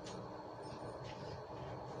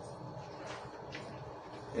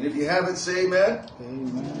 And if you have it, say amen.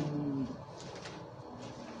 Amen.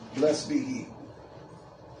 Blessed be he.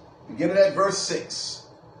 Beginning at verse 6.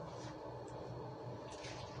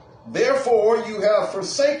 Therefore you have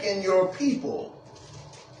forsaken your people,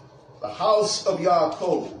 the house of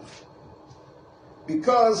Yaakov,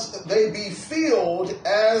 because they be filled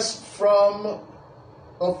as from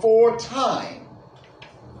aforetime,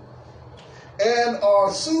 and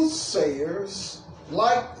are soothsayers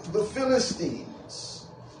like the Philistines,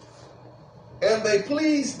 and they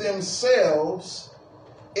please themselves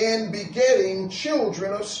in begetting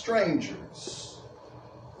children of strangers.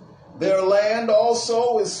 Their land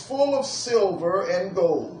also is full of silver and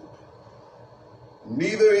gold,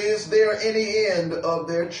 neither is there any end of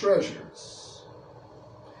their treasures.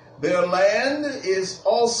 Their land is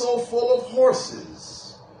also full of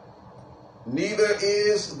horses, neither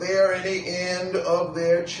is there any end of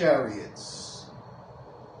their chariots.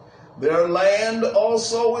 Their land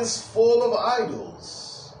also is full of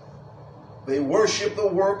idols. They worship the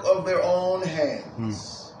work of their own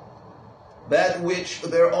hands, that which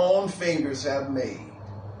their own fingers have made.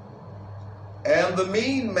 And the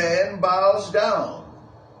mean man bows down,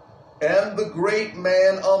 and the great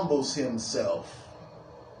man humbles himself.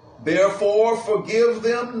 Therefore forgive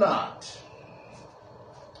them not.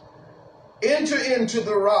 Enter into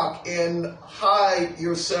the rock and hide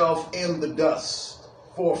yourself in the dust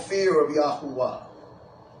for fear of Yahuwah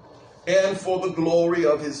and for the glory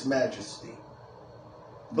of his majesty.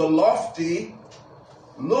 The lofty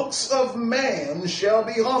looks of man shall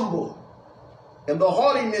be humbled, and the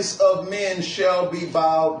haughtiness of men shall be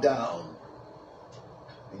bowed down.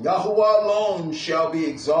 And Yahuwah alone shall be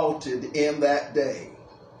exalted in that day.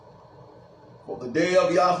 For the day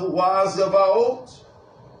of Yahuwah Zebaoth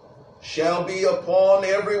shall be upon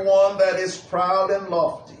everyone that is proud and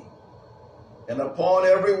lofty, and upon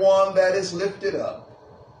everyone that is lifted up.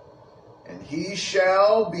 And he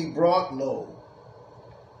shall be brought low,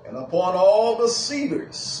 and upon all the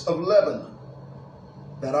cedars of Lebanon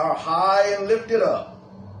that are high and lifted up,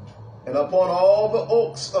 and upon all the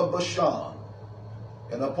oaks of Bashan,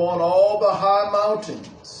 and upon all the high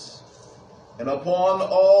mountains, and upon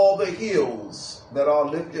all the hills that are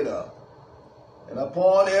lifted up, and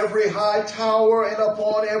upon every high tower, and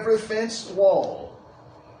upon every fenced wall,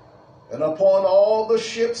 and upon all the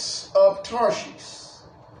ships of Tarshish,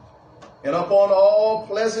 and upon all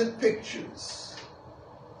pleasant pictures.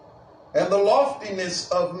 And the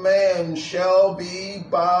loftiness of man shall be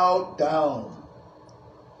bowed down,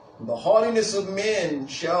 and the haughtiness of men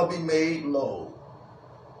shall be made low.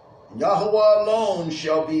 And Yahuwah alone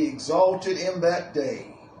shall be exalted in that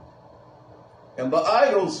day. And the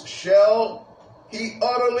idols shall he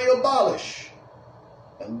utterly abolish,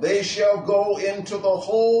 and they shall go into the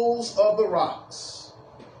holes of the rocks,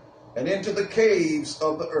 and into the caves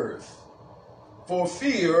of the earth, for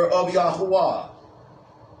fear of Yahuwah,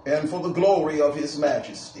 and for the glory of his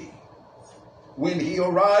majesty, when he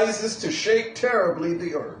arises to shake terribly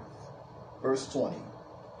the earth. Verse 20.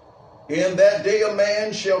 In that day a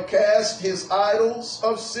man shall cast his idols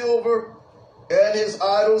of silver and his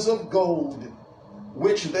idols of gold,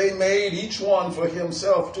 which they made each one for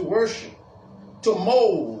himself to worship, to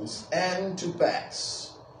moles and to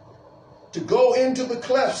bats, to go into the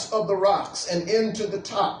clefts of the rocks and into the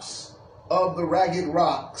tops of the ragged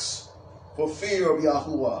rocks, for fear of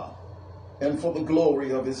Yahuwah and for the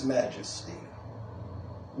glory of his majesty,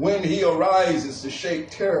 when he arises to shake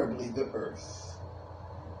terribly the earth.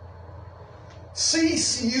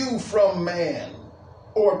 Cease you from man,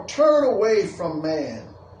 or turn away from man,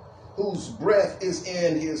 whose breath is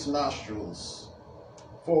in his nostrils,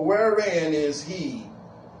 for wherein is he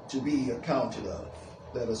to be accounted of?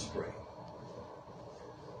 Let us pray.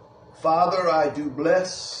 Father, I do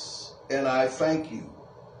bless and I thank you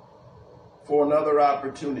for another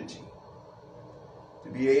opportunity to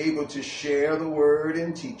be able to share the word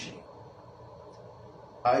in teaching.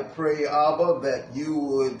 I pray, Abba, that you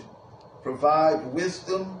would provide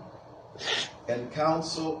wisdom and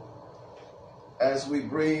counsel as we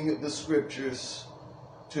bring the scriptures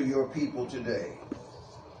to your people today.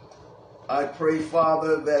 I pray,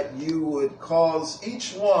 Father, that you would cause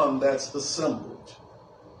each one that's assembled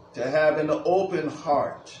to have an open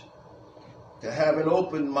heart, to have an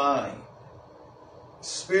open mind,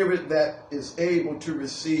 Spirit that is able to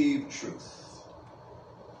receive truth.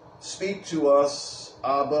 Speak to us,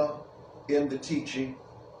 Abba, in the teaching.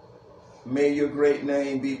 May your great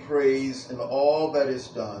name be praised in all that is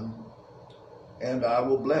done, and I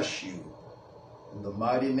will bless you in the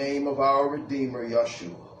mighty name of our Redeemer,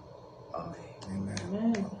 Yahshua. Amen.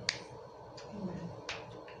 Amen. Amen.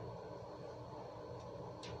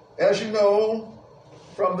 As you know,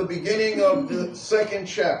 from the beginning of the second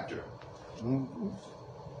chapter,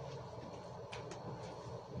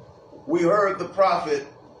 we heard the prophet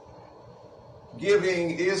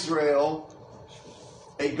giving Israel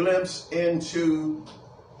a glimpse into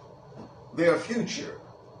their future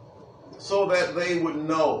so that they would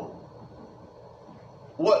know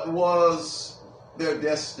what was their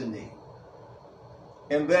destiny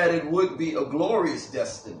and that it would be a glorious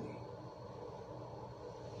destiny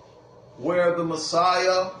where the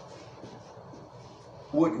Messiah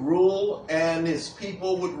would rule and his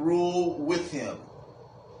people would rule with him,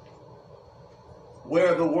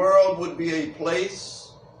 where the world would be a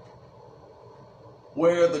place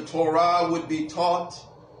where the Torah would be taught,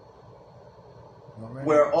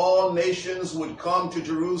 where all nations would come to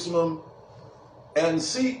Jerusalem and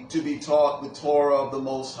seek to be taught the Torah of the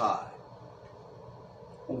Most High.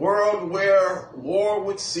 A world where war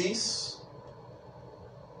would cease,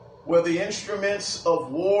 where the instruments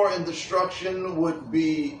of war and destruction would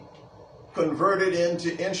be converted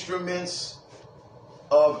into instruments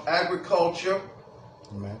of agriculture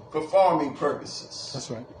for farming purposes.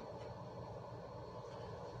 That's right.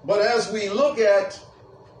 But as we look at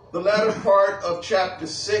the latter part of chapter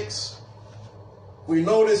 6, we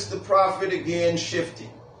notice the prophet again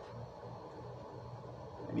shifting.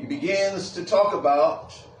 And he begins to talk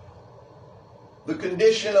about the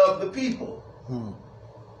condition of the people.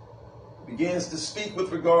 He begins to speak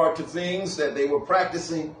with regard to things that they were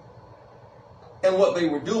practicing and what they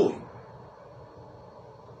were doing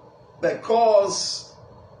that caused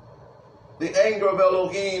the anger of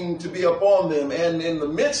Elohim to be upon them. And in the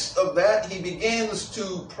midst of that, he begins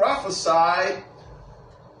to prophesy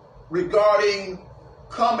regarding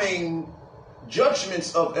coming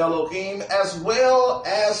judgments of Elohim, as well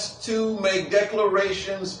as to make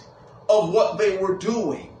declarations of what they were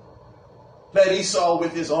doing that he saw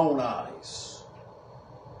with his own eyes.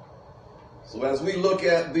 So as we look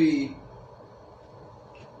at the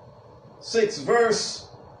 6th verse,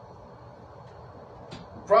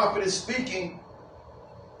 the prophet is speaking,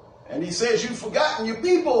 and he says, "You've forgotten your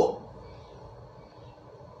people."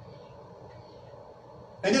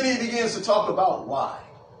 And then he begins to talk about why.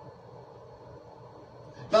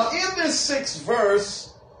 Now, in this 6th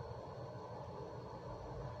verse,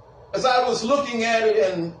 as I was looking at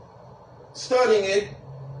it and studying it,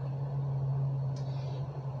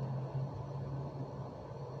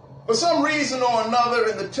 for some reason or another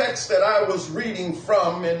in the text that I was reading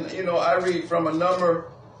from, and I read from a number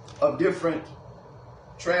of different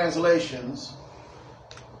translations,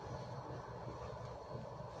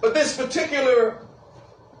 but this particular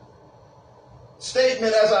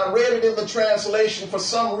statement, as I read it in the translation, for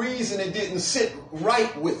some reason it didn't sit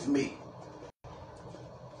right with me.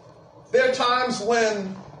 There are times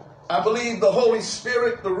when I believe the Holy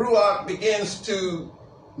Spirit, the Ruach, begins to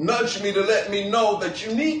nudge me to let me know that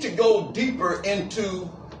you need to go deeper into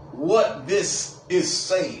what this is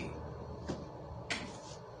saying.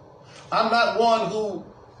 I'm not one who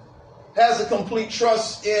has a complete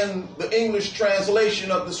trust in the English translation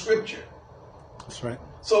of the scripture. That's right.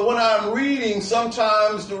 So when I'm reading,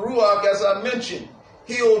 sometimes the Ruach, as I mentioned,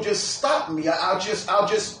 he'll just stop me. I'll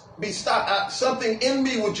just be stopped. Something in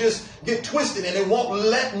me will just get twisted and it won't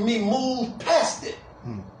let me move past it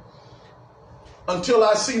until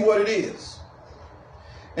I see what it is.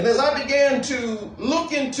 And as I began to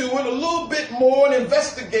look into it a little bit more and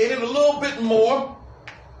investigate it a little bit more,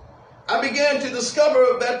 I began to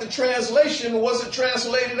discover that the translation wasn't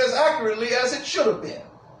translated as accurately as it should have been.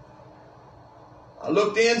 I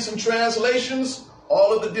looked in some translations,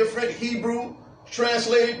 all of the different Hebrew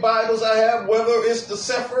translated Bibles I have, whether it's the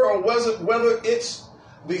Sefer or whether it's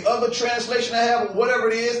the other translation I have,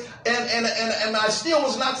 whatever it is, and I still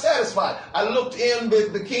was not satisfied. I looked in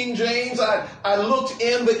the King James, I looked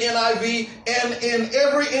in the NIV, and in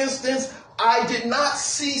every instance, I did not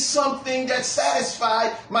see something that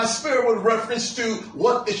satisfied my spirit with reference to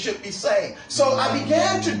what this should be saying. So I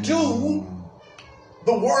began to do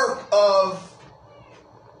the work of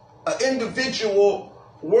an individual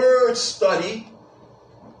word study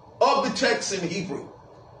of the text in Hebrew.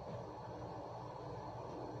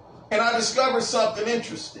 And I discovered something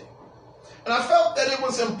interesting. And I felt that it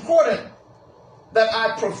was important that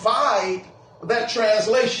I provide that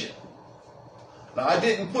translation. Now, I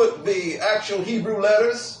didn't put the actual Hebrew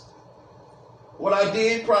letters. What I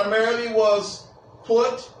did primarily was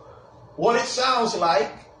put what it sounds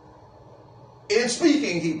like in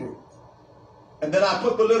speaking Hebrew. And then I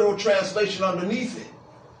put the literal translation underneath it,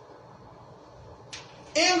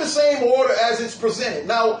 in the same order as it's presented.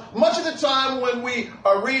 Now, much of the time when we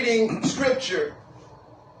are reading scripture,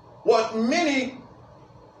 what many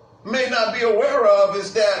may not be aware of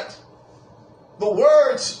is that the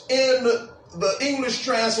words in the English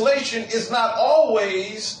translation is not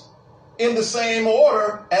always in the same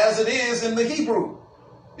order as it is in the Hebrew.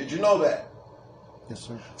 Did you know that? Yes,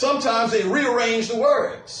 sir. Sometimes they rearrange the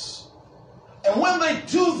words. And when they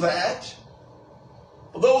do that,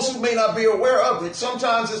 for those who may not be aware of it,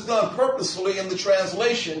 sometimes it's done purposefully in the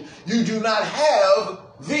translation. You do not have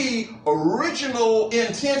the original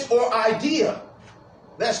intent or idea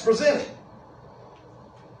that's presented.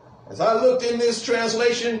 As I looked in this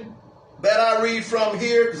translation that I read from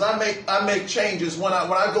here, because I make changes when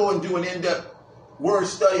I go and do an in-depth word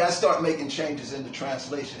study, I start making changes in the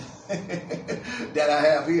translation that I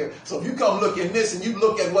have here. So if you come look in this and you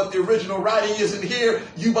look at what the original writing is in here,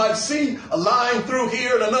 you might see a line through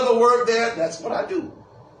here and another word there. That's what I do,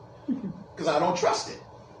 because I don't trust it.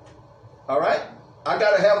 All right? I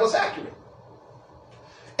got to have what's accurate.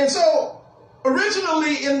 And so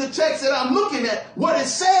originally in the text that I'm looking at, what it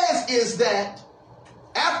says is that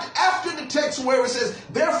after the text where it says,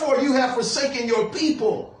 therefore you have forsaken your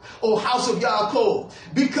people, O house of Yaakov,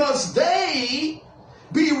 because they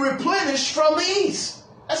be replenished from the east.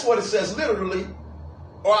 That's what it says literally,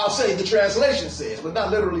 or I'll say the translation says, but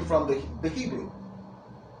not literally from the Hebrew.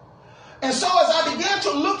 And so as I began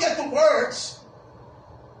to look at the words,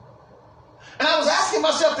 and I was asking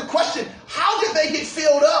myself the question, how did they get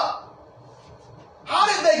filled up? How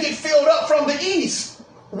did they get filled up from the east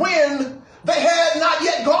when they had not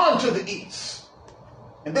yet gone to the east?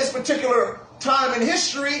 In this particular time in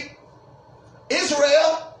history,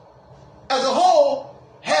 Israel as a whole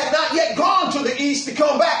had not yet gone to the east to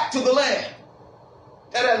come back to the land.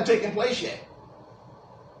 That hadn't taken place yet.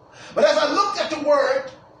 But as I looked at the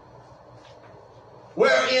word,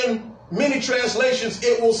 where in many translations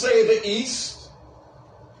it will say the east,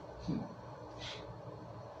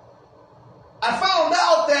 I found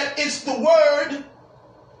out that it's the word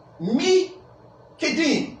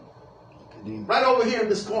Mikedim, right over here in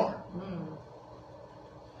this corner.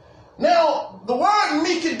 Now, the word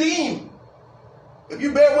Mikedim, if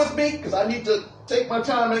you bear with me, because I need to take my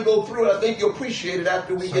time and go through it, I think you'll appreciate it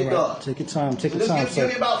after we get done. Take your time. Take your Just time, give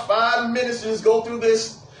me about 5 minutes to just go through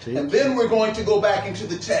this, and then we're going to go back into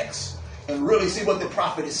the text and really see what the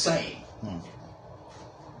prophet is saying.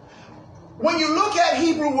 When you look at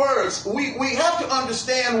Hebrew words, we have to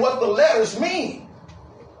understand what the letters mean.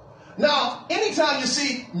 Now, anytime you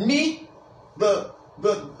see me, the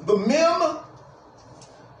mem,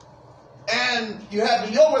 and you have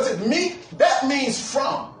the yo where it says me, that means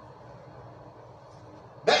from.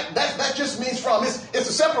 That just means from. It's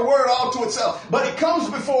a separate word all to itself, but it comes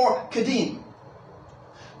before kadim.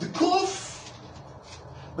 The kuf,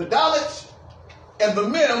 the dalet, and the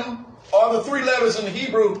mem are the three letters in the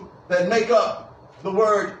Hebrew that make up the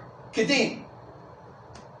word kadim.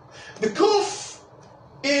 The kuf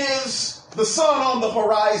is the sun on the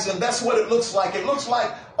horizon. That's what it looks like. It looks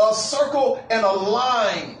like a circle and a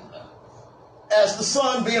line as the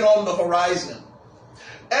sun being on the horizon.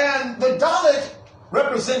 And the dalet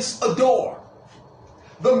represents a door.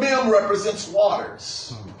 The mem represents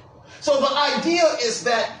waters. So the idea is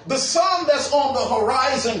that the sun that's on the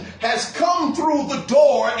horizon has come through the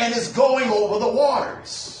door and is going over the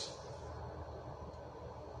waters.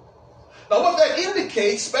 Now what that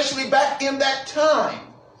indicates, especially back in that time,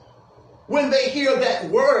 when they hear that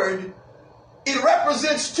word, it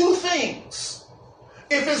represents two things.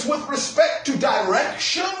 If it's with respect to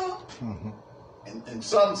direction, and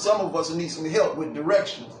some of us need some help with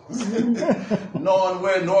direction, knowing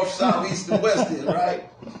where north, south, east, and west is, right?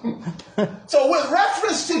 So with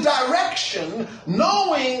reference to direction,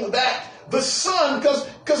 knowing that the sun,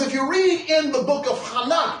 because if you read in the book of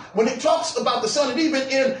Hanak, when it talks about the sun, and even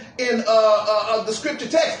in the scripture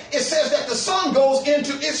text, it says that the sun goes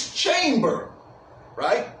into its chamber,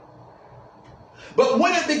 right? But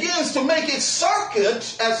when it begins to make its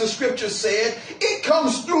circuit, as the scripture said, it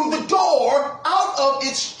comes through the door out of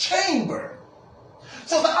its chamber.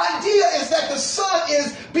 So the idea is that the sun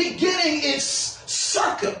is beginning its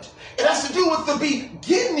circuit. It has to do with the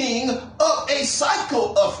beginning of a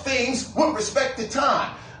cycle of things with respect to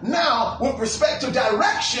time. Now, with respect to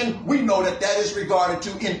direction, we know that that is regarded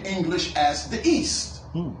to in English as the east.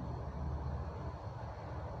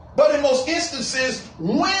 But in most instances,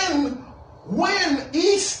 when when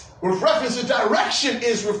east with reference to direction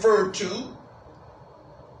is referred to,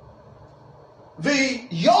 the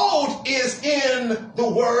yod is in the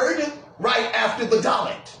word right after the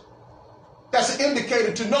dalet. That's an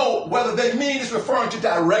indicator to know whether they mean it's referring to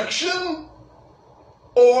direction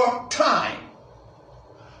or time.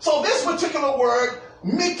 So this particular word,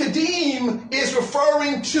 mikadim, is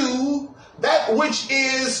referring to that which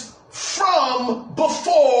is from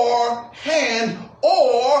beforehand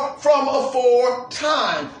or from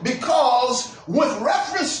aforetime. Because with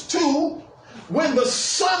reference to when the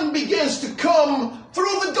sun begins to come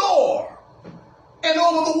through the door and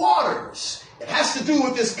over the waters, it has to do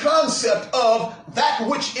with this concept of that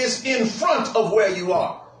which is in front of where you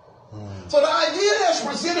are. So the idea that's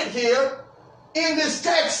presented here in this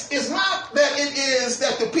text is not that it is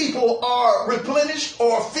that the people are replenished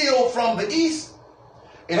or filled from the east.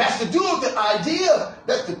 It has to do with the idea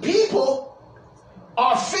that the people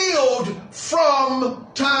are filled from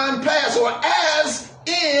time past, or as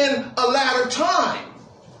in a latter time.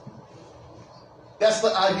 That's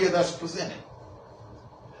the idea that's presented.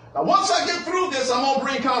 Now, once I get through this, I'm going to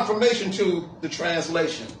bring confirmation to the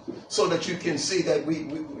translation so that you can see that we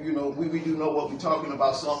do know what we're talking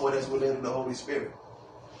about somewhat as related to the Holy Spirit.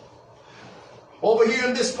 Over here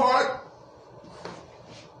in this part,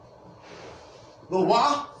 the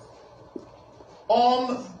wa,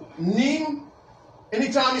 on, nim.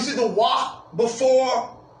 Anytime you see the wa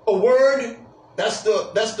before a word, that's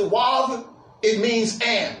the wav. It means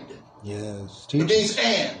and. Yes. It means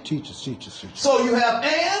and. Teachers. So you have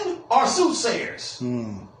and are soothsayers.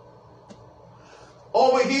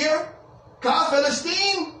 Over here, ka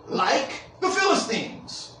Philistine, like the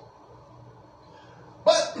Philistines.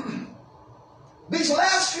 But these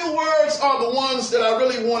last few words are the ones that I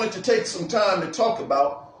really wanted to take some time to talk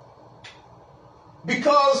about.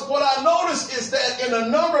 Because what I noticed is that in a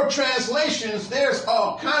number of translations, there's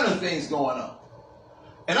all kind of things going on.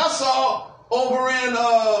 And I saw over in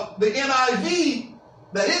the NIV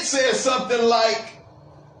that it says something like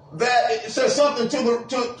that. It says something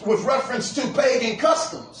with reference to pagan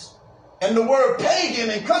customs. And the word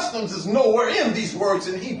pagan and customs is nowhere in these words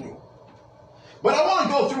in Hebrew. But I want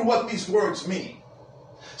to go through what these words mean.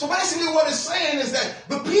 So basically what it's saying is that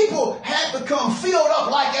the people had become filled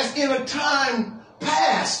up like as in a time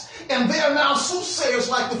past, and they are now soothsayers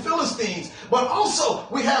like the Philistines. But also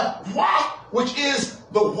we have wa, which is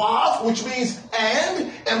the wav, which means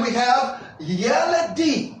and we have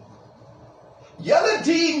yeledi.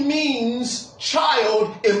 Yeledi means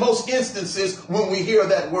child in most instances when we hear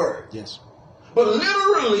that word. Yes. But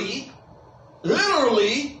literally,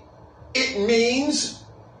 it means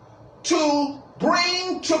to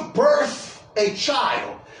bring to birth a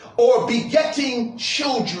child or begetting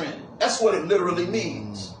children. That's what it literally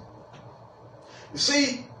means. You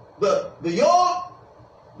see, the yod,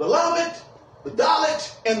 the lamet, the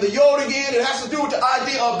dalet, and the yod again, it has to do with the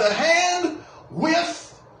idea of the hand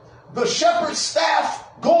with the shepherd's staff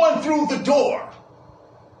going through the door.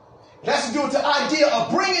 It has to do with the idea of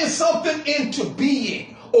bringing something into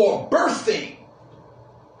being or birthing.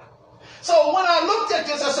 So when I looked at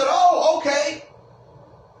this, I said, oh, okay.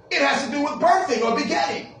 It has to do with birthing or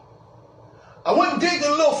begetting. I went and digged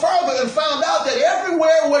a little further and found out that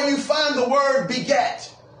everywhere where you find the word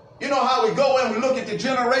beget, you know how we go and we look at the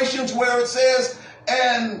generations where it says,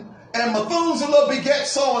 and Methuselah beget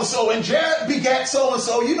so-and-so, and Jared beget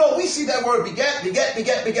so-and-so. You know, we see that word beget.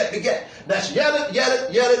 That's yedit.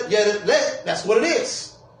 That's what it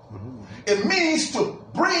is. It means to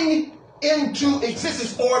bring into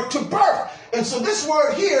existence or to birth. And so this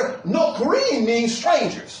word here, nokarim, means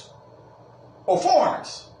strangers or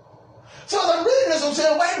foreigners. So as I'm reading this, I'm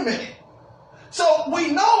saying, wait a minute. So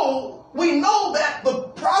we know that the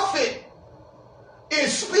prophet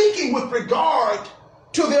is speaking with regard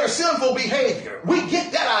to their sinful behavior. We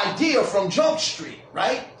get that idea from Jump Street,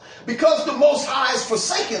 right? Because the Most High has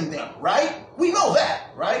forsaken them, right? We know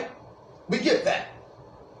that, right? We get that.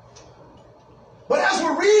 But as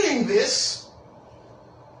we're reading this,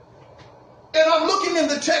 and I'm looking in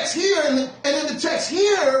the text here, and in the text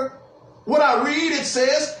here, when I read, it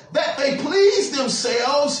says that they please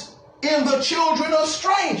themselves in the children of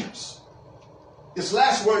strangers. This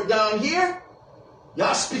last word down here,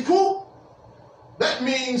 yaspiku, that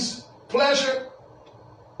means pleasure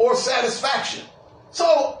or satisfaction.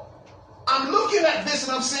 So I'm looking at this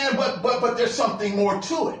and I'm saying, but there's something more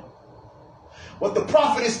to it. What the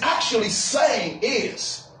prophet is actually saying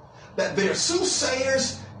is that they're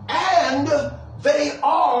soothsayers and they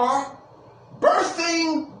are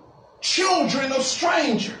birthing children of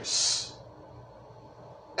strangers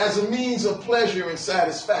as a means of pleasure and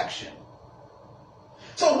satisfaction.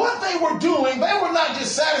 So what they were doing, they were not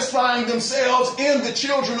just satisfying themselves in the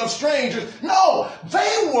children of strangers. No,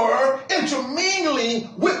 they were intermingling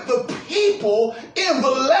with the people in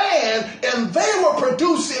the land, and they were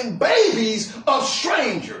producing babies of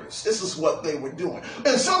strangers. This is what they were doing.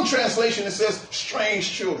 In some translation, it says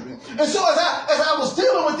strange children. And so as I was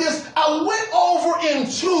dealing with this, I went over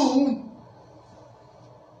into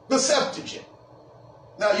the Septuagint.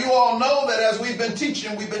 Now, you all know that as we've been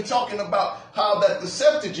teaching, we've been talking about how that the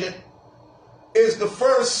Septuagint is the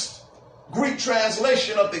first Greek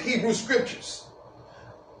translation of the Hebrew scriptures.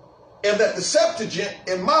 And that the Septuagint,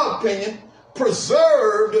 in my opinion,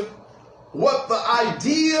 preserved what the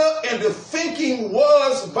idea and the thinking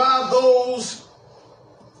was by those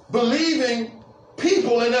believing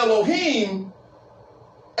people in Elohim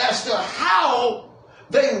as to how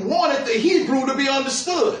they wanted the Hebrew to be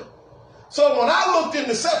understood. So when I looked in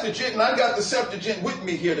the Septuagint, and I got the Septuagint with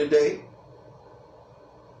me here today,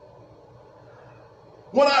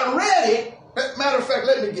 when I read it, matter of fact,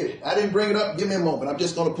 let me get it. I didn't bring it up. Give me a moment. I'm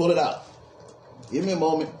just going to pull it out. Give me a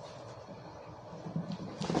moment.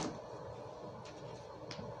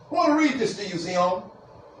 I want to read this to you, Zion.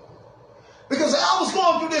 Because I was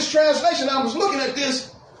going through this translation, I was looking at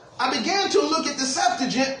this, I began to look at the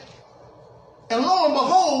Septuagint, and lo and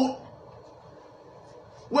behold,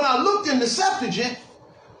 when I looked in the Septuagint,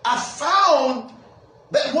 I found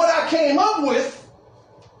that what I came up with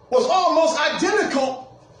was almost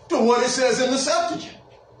identical to what it says in the Septuagint.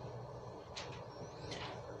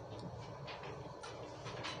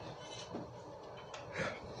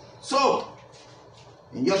 So,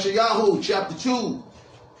 in Yeshayahu chapter 2,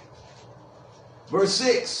 verse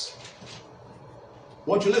 6, I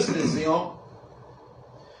want you to listen to this, Zion.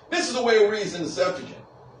 This is the way it reads in the Septuagint.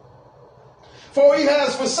 For he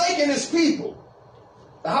has forsaken his people,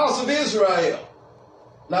 the house of Israel.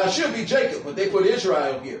 Now it should be Jacob, but they put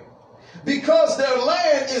Israel here. Because their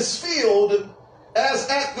land is filled as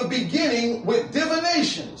at the beginning with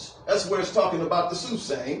divinations. That's where it's talking about the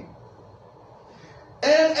soothsaying.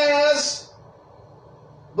 And as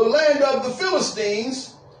the land of the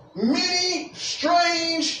Philistines, many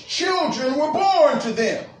strange children were born to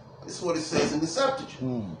them. This is what it says in the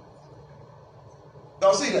Septuagint.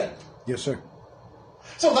 Y'all see that? Yes, sir.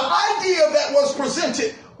 So the idea that was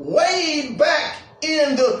presented way back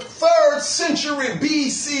in the 3rd century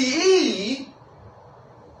BCE,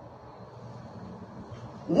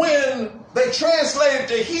 when they translated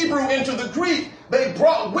the Hebrew into the Greek, they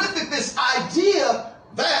brought with it this idea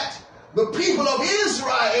that the people of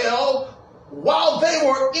Israel, while they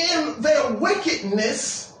were in their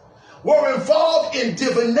wickedness, were involved in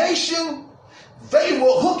divination. They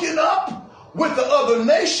were hooking up with the other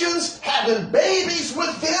nations, having babies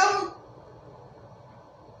with them,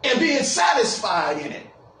 and being satisfied in it.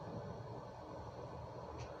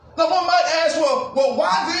 Now one might ask, well,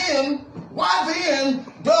 why then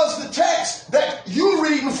does the text that you're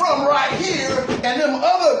reading from right here and them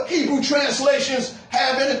other Hebrew translations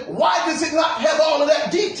have in it, why does it not have all of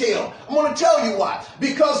that detail? I'm going to tell you why.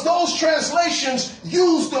 Because those translations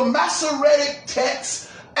use the Masoretic text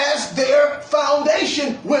as their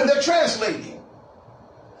foundation when they're translating.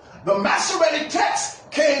 The Masoretic text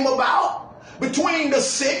came about between the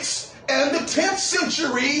 6th and the 10th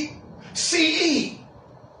century CE.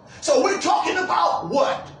 So we're talking about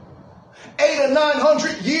what? 800 or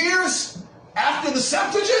 900 years after the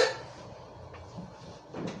Septuagint?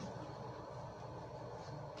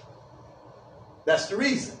 That's the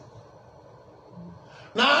reason.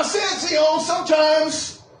 Now I said to you,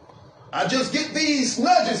 sometimes I just get these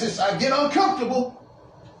nudges. I get uncomfortable.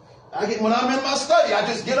 When I'm in my study, I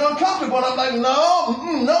just get uncomfortable. And I'm like, no.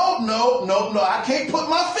 I can't put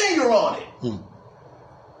my finger on it.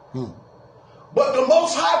 But the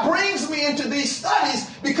Most High brings me into these studies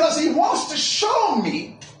because he wants to show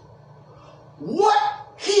me what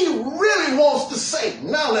he really wants to say.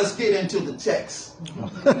 Now let's get into the text.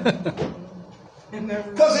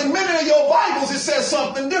 Because in many of your Bibles, it says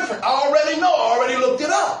something different. I already know. I already looked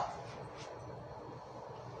it up.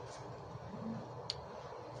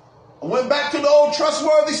 I went back to the old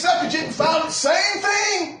trustworthy Septuagint and found the same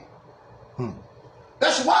thing.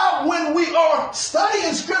 That's why when we are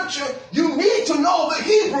studying scripture, you need to know the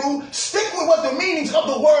Hebrew, stick with what the meanings of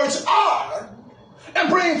the words are, and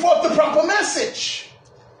bring forth the proper message.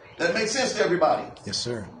 That makes sense to everybody? Yes,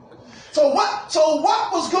 sir. So what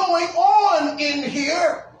was going on in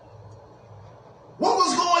here? What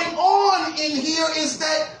was going on in here is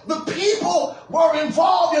that the people were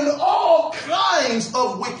involved in all kinds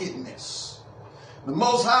of wickedness. The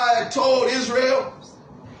Most High told Israel,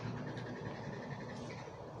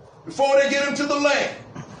 before they get into the land,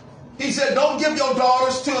 He said, don't give your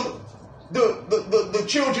daughters to the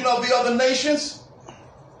children of the other nations.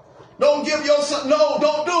 Don't give your son, no,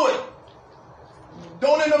 don't do it.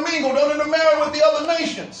 Don't intermingle, don't intermarry with the other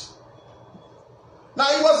nations. Now,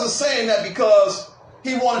 he wasn't saying that because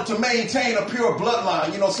he wanted to maintain a pure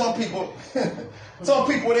bloodline. You know, some people,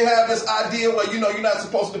 they have this idea where, you know, you're not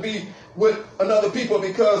supposed to be with another people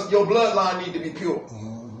because your bloodline need to be pure,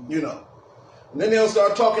 you know. And then they'll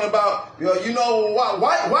start talking about, you know,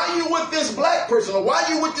 why you with this black person, or why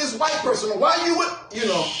you with this white person, or why you with, you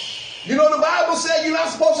know, the Bible said you're not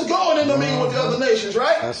supposed to go and intermingle with the other nations,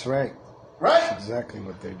 right? That's right. Right? That's exactly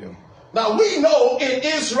what they do. Now, we know in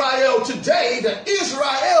Israel today that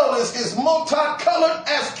Israel is as multicolored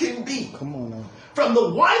as can be. Come on now. From the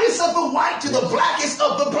whitest of the white to the blackest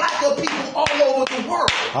of the black of people all over the world.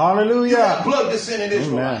 Hallelujah. You got blood descendant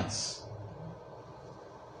Israelites.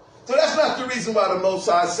 So that's not the reason why the Most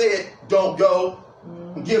High said, don't go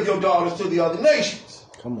and give your daughters to the other nations.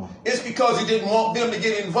 Come on. It's because he didn't want them to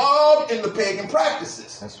get involved in the pagan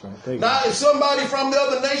practices. That's right. Now, if somebody from the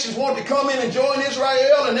other nations want to come in and join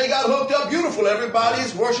Israel and they got hooked up, beautiful.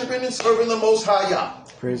 Everybody's worshiping and serving the Most High Yah.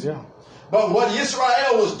 Praise Yah. But what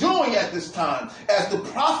Israel was doing at this time, as the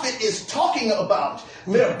prophet is talking about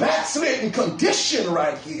their backslidden condition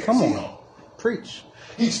right here. Come on. You know, Preach.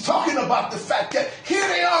 he's talking about the fact that here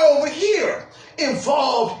they are over here,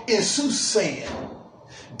 involved in soothsaying,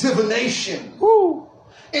 divination, Woo.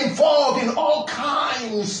 involved in all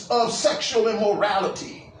kinds of sexual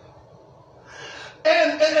immorality.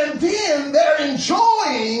 And then they're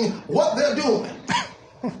enjoying what they're doing.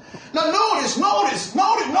 Now notice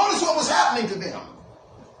what was happening to them.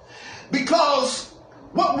 Because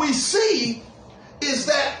what we see is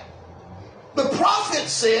that the prophet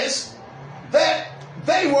says that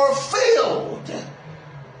they were filled.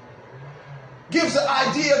 Gives the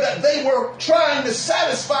idea that they were trying to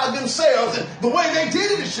satisfy themselves. And the way they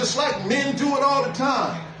did it is just like men do it all the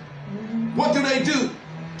time. What do they do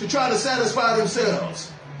to try to satisfy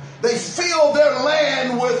themselves? They fill their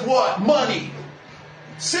land with what? Money.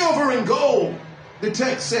 Silver and gold, the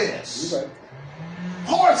text says. Right.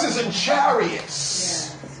 Horses and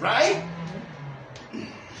chariots. Yes. Right?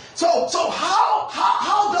 So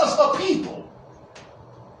how does a people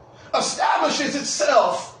establishes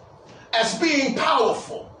itself as being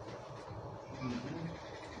powerful?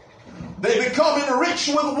 They become enriched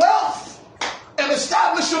with wealth and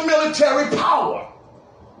establish a military power.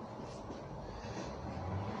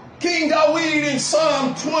 King David in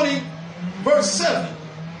Psalm 20, verse 7.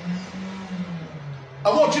 I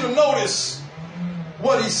want you to notice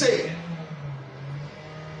what he said.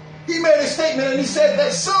 He made a statement and he said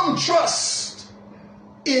that some trust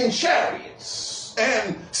in chariots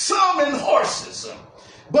and some in horses,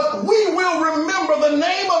 but we will remember the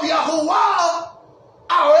name of Yahuwah,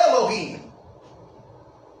 our Elohim.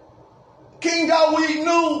 King David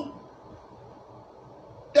knew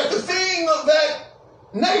that the thing that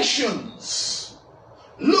nations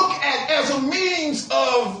look at as a means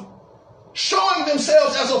of showing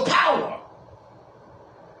themselves as a power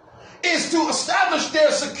is to establish their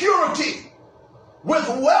security with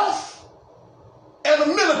wealth and a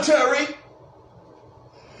military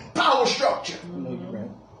power structure.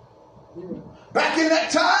 Back in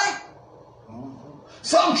that time,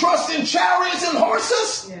 some trust in chariots and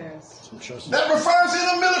horses. Yes. That refers in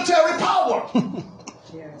a military power.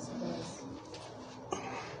 Yes, it does.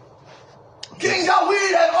 King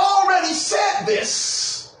David had already said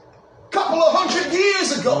this a couple of 100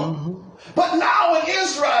 years ago. But now in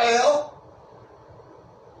Israel,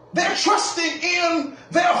 they're trusting in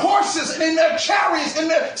their horses and in their chariots and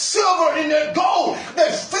their silver and their gold.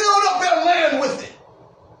 They've filled up their land with it.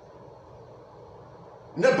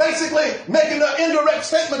 And they're basically making an indirect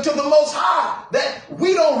statement to the Most High that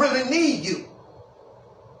we don't really need you.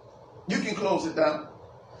 You can close it down.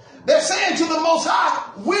 They're saying to the Most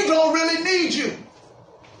High, we don't really need you.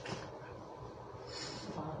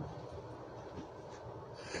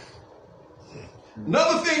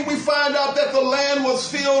 Another thing we find out that the land was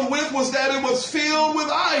filled with was that it was filled with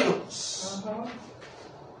idols.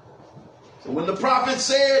 So when the prophet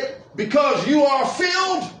said, because you are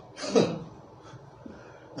filled,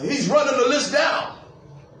 he's running the list down.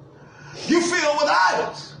 You filled with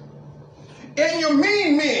idols. And your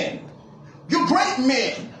mean men, your great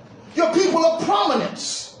men, your people of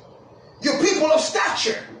prominence, your people of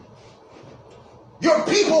stature, your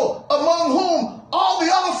people among whom all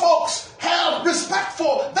the other folks have respect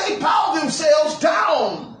for, they bow themselves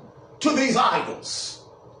down to these idols.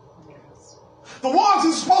 The ones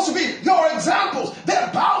who are supposed to be your examples,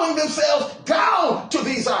 they're bowing themselves down to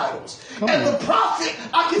these idols. And the prophet,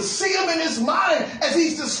 I can see Elohim in his mind as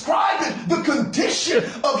he's describing the condition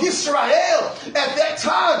of Israel at that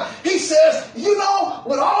time. He says, you know,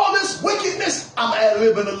 with all this wickedness, I'm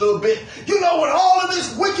ad-libbing a little bit. You know, with all of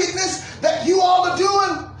this wickedness that you all are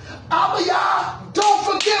doing, Abba, don't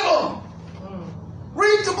forgive them.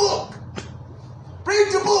 Read the book.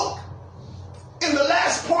 Read the book. In the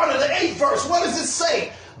last part of the 8th verse, what does it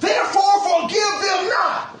say? Therefore forgive them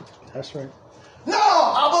not. That's right. No,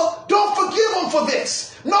 Abba, don't forgive them for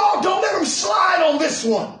this. No, don't let them slide on this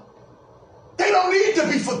one. They don't need to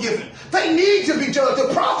be forgiven. They need to be judged.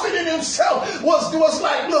 The prophet in himself was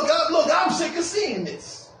like, look, I'm sick of seeing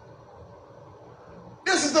this.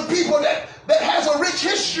 This is the people that has a rich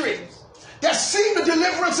history, that's seen the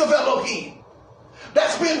deliverance of Elohim,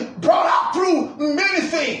 that's been brought out through many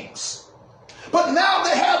things. But now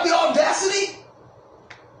they have the audacity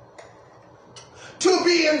to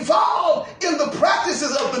be involved in the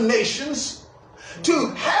practices of the nations, to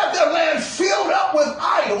have their land filled up with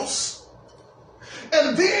idols.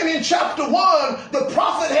 And then in chapter 1, the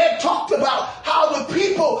prophet had talked about how the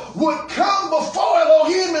people would come before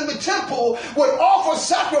Elohim in the temple, would offer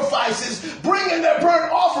sacrifices, bringing their burnt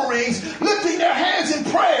offerings, lifting their hands in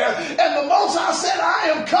prayer. And the Most High said,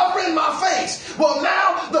 I am covering my face. Well,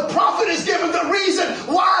 now the prophet is given the reason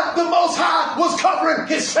why the Most High was covering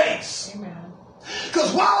his face.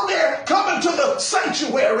 Because while they're coming to the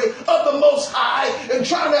sanctuary of the Most High and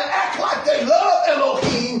trying to act like they love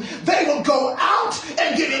Elohim, they will go out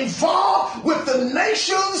and get involved with the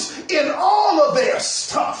nations in all of their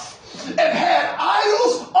stuff and had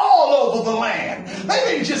idols all over the land. They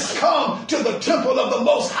didn't just come to the temple of the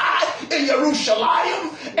Most High in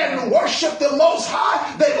Jerusalem and worship the Most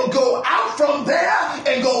High. They will go out from there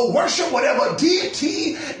and go worship whatever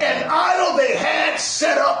deity and idol they had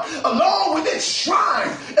set up along with its shrine.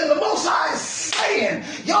 And the Most High is saying,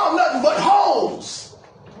 y'all nothing but hoes.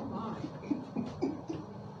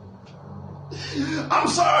 I'm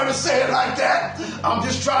sorry to say it like that. I'm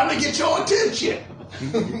just trying to get your attention.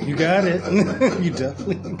 You got it. You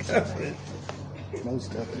definitely got it.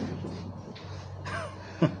 Most definitely.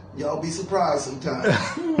 Y'all be surprised sometimes.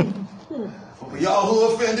 For y'all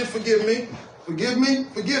who offended, forgive me. Forgive me.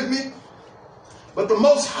 Forgive me. But the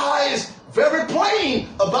Most High is very plain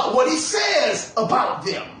about what he says about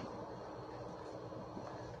them.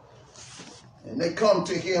 And they come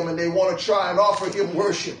to him and they want to try and offer him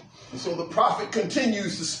worship. And so the prophet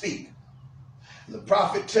continues to speak. And the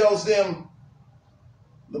prophet tells them,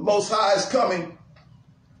 the Most High is coming.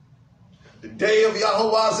 The day of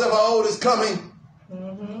Yahuwah Zevaot is coming.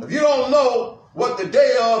 If you don't know what the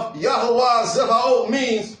day of Yahuwah Zevaot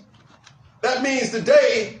means, that means the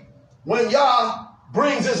day when Yah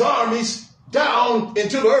brings his armies down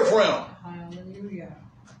into the earth realm. Hallelujah.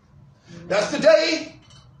 That's the day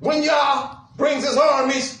when Yah brings his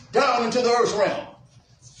armies down into the earth realm.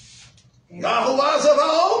 Yahuwah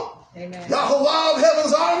Zevaot. Amen. Yahuwah of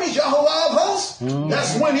heaven's armies, Yahuwah of hosts.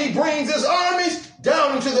 That's when he brings his armies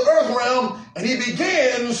down into the earth realm and he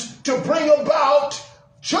begins to bring about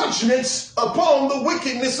judgments upon the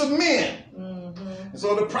wickedness of men. And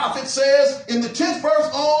so the prophet says in the 10th verse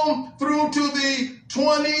on through to the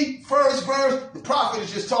 21st verse, the prophet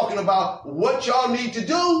is just talking about what y'all need to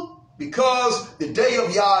do because the day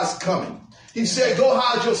of Yah is coming. He said, go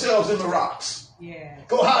hide yourselves in the rocks. Yeah.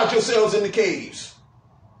 Go hide yourselves in the caves.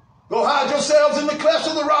 Go hide yourselves in the clefts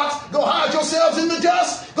of the rocks. Go hide yourselves in the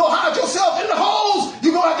dust. Go hide yourself in the holes.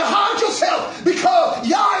 You're going to have to hide yourself because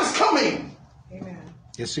Yah is coming. Amen.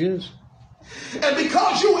 Yes, he is. And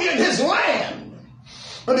because you're in his land,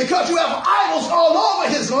 and because you have idols all over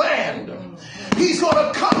his land, he's going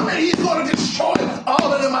to come and he's going to destroy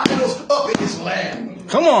all of them idols up in his land.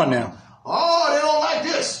 Come on now. Oh, they don't like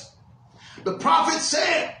this. The prophet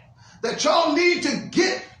said that y'all need to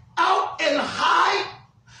get out and hide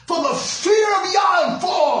for the fear of Yah and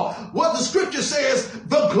for what the scripture says,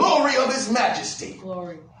 the glory of his majesty.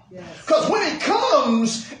 Glory. Yes. Because when he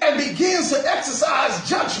comes and begins to exercise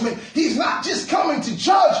judgment, he's not just coming to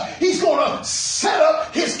judge, he's going to set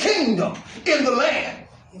up his kingdom in the land.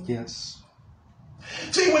 Yes.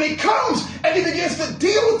 See, when he comes and he begins to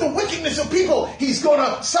deal with the wickedness of people, he's going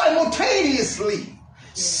to simultaneously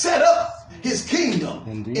set up his kingdom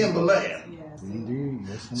in the land. Indeed.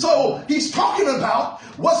 Yes, So he's talking about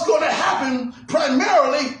what's going to happen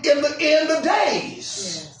primarily in the end of days.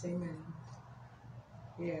 Yes. Amen.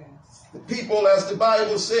 Yes. The people, as the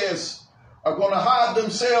Bible says, are going to hide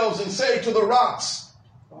themselves and say to the rocks,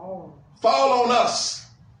 Oh. fall on us,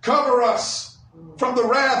 cover us from the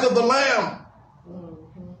wrath of the Lamb,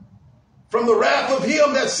 from the wrath of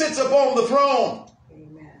him that sits upon the throne.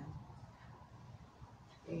 Amen.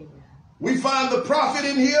 Amen. We find the prophet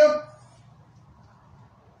in here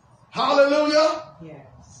Hallelujah.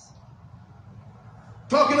 Yes.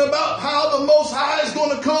 Talking about how the Most High is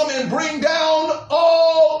going to come and bring down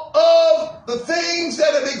all of the things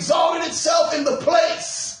that have exalted itself in the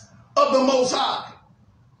place of the Most High.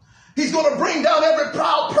 He's going to bring down every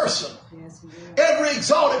proud person, Yes, he will. every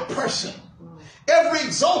exalted person, every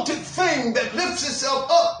exalted thing that lifts itself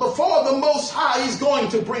up before the Most High. He's going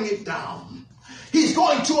to bring it down. He's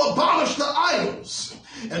going to abolish the idols.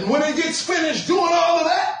 And when he gets finished doing all of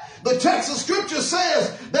that, the text of scripture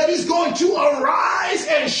says that he's going to arise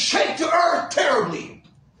and shake the earth terribly.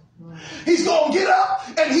 He's going to get up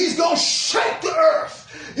and he's going to shake the earth.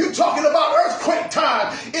 You're talking about earthquake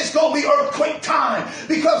time. It's going to be earthquake time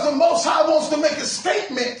because the Most High wants to make a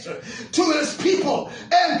statement to his people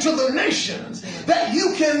and to the nations that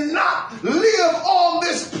you cannot live on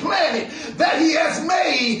this planet that he has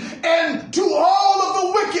made and do all of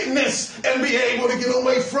the wickedness and be able to get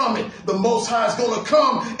away from it. The Most High is going to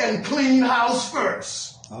come and clean house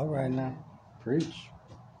first. All right now. Preach.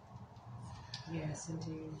 Yes,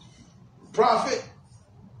 indeed. Prophet,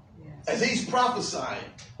 Yes. as he's prophesying,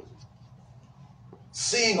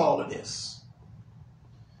 seeing all of this,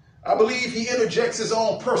 I believe he interjects his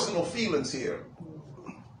own personal feelings here.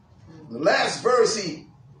 In the last verse, he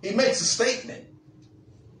makes a statement.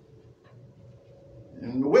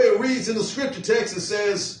 And the way it reads in the scripture text, it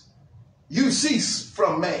says, you cease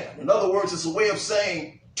from man. In other words, it's a way of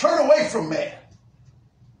saying, turn away from man.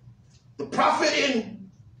 The prophet in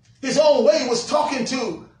his own way was talking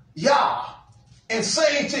to Yah and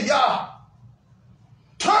saying to Yah,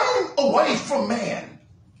 turn away from man.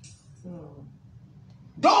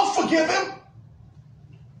 Don't forgive him.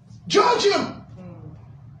 Judge him.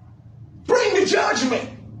 Bring the judgment.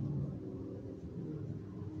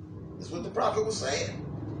 That's what the prophet was saying.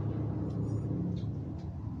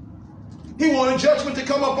 He wanted judgment to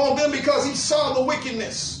come upon them because he saw the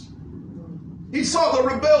wickedness. He saw the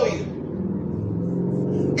rebellion.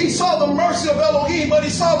 He saw the mercy of Elohim, but he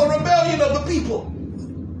saw the rebellion of the people.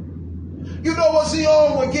 You know what,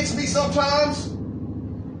 Zion, what gets me sometimes?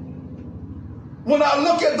 When I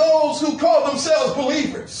look at those who call themselves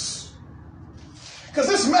believers. Because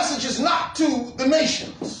this message is not to the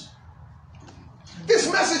nations.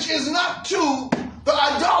 This message is not to the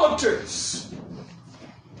idolaters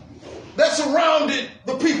that surrounded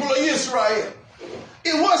the people of Israel.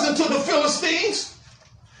 It wasn't to the Philistines.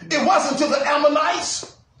 It wasn't to the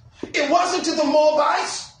Ammonites. It wasn't to the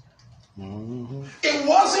Moabites. It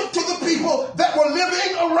wasn't to the people that were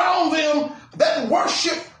living around them that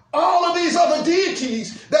worshiped all of these other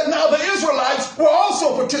deities that now the Israelites were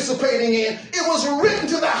also participating in. It was written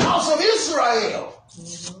to the house of Israel.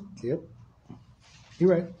 Yep. You're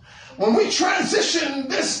right. When we transition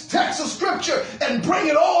this text of scripture and bring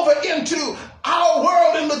it over into our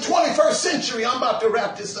world in the 21st century, I'm about to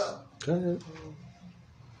wrap this up. Go ahead.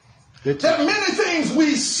 Good There are teacher. many things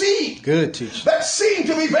we see Good teacher. that seem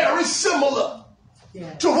to be very similar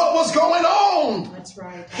Yes. to what was going on That's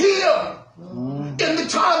right. here in the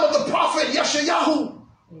time of the prophet Yeshayahu.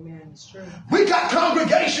 Amen. It's true. We got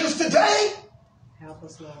congregations today Help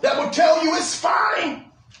us, Lord. that will tell you it's fine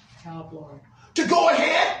Help, Lord. to go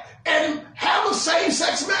ahead and have a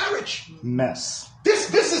same-sex marriage. Mess.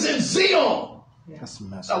 This is in Zion. That's a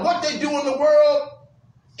mess. Now, what they do in the world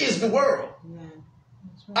is the world. Amen.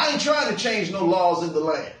 I ain't trying to change no laws in the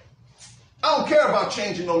land. I don't care about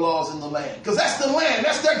changing no laws in the land. Because that's the land.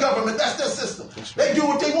 That's their government. That's their system. They do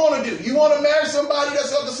what they want to do. You want to marry somebody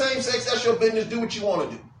that's of the same sex, that's your business. Do what you want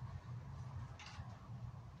to do.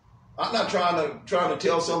 I'm not trying to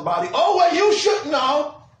tell somebody, oh, well, you shouldn't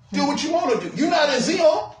know. Do what you want to do. You're not in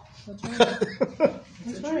Zion.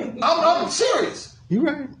 That's right. I'm serious. You're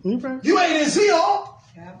right. You're right. You ain't in Zion.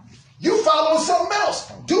 Yep. You following something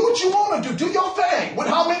else. Do what you want to do. Do your thing. With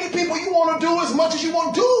how many people you want to do as much as you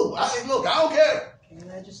want to do. I say, look, I don't care. Can't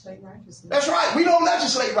legislate righteousness. That's right. We don't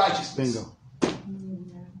legislate righteousness. Bingo.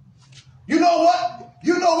 You know what?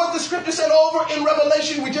 You know what the scripture said over in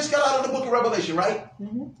Revelation? We just got out of the book of Revelation, right?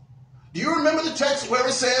 Mm-hmm. Do you remember the text where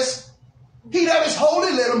it says, he that is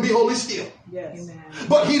holy, let him be holy still. Yes. Amen.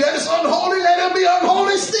 But he that is unholy, let him be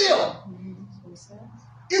unholy still. That's what it says.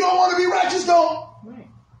 You don't want to be righteous, don't. Right.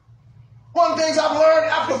 One of the things I've learned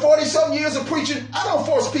after 40-something years of preaching, I don't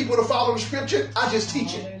force people to follow the scripture. I just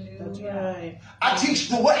teach it. That's right. I teach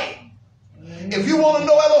the way. If you want to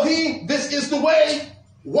know Elohim, this is the way.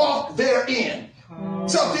 Walk therein.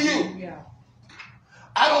 It's up to you. Yeah.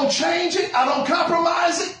 I don't change it. I don't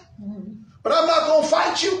compromise it. But I'm not going to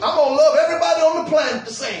fight you. I'm going to love everybody on the planet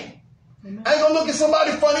the same. I ain't going to look at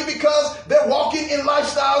somebody funny because they're walking in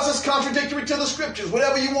lifestyles that's contradictory to the scriptures.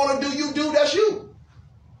 Whatever you want to do, you do. That's you.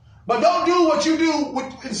 But don't do what you do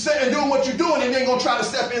instead of doing what you're doing, and then go try to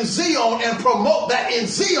step in Zion and promote that in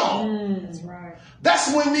Zion. That's right.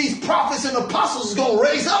 That's when these prophets and apostles is going to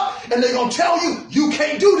raise up, and they're going to tell you, you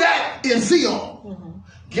can't do that in Zion.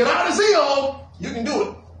 Get out of Zion. You can do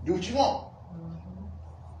it. Do what you want.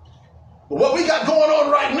 But what we got going on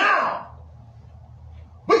right now,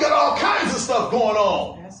 we got all kinds of stuff going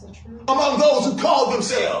on That's the truth. among those who call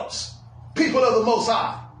themselves people of the Most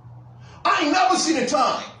High. I ain't never seen a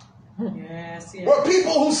time Yes, yes. where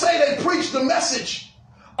people who say they preach the message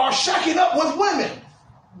are shacking up with women.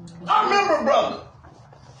 I remember brother.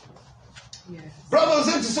 Yes. Brother was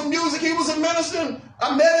into some music. He was a minister.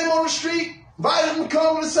 I met him on the street, invited him to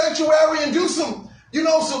come to the sanctuary and do some, you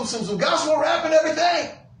know, some gospel rap and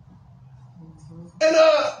everything. And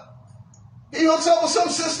he hooks up with some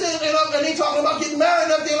sister, and he talking about getting married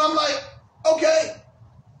and everything. And I'm like, okay.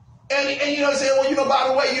 And you know, he said, well, you know, by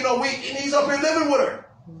the way, you know, and he's up here living with her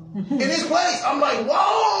in his place. I'm like,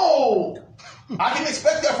 whoa. I can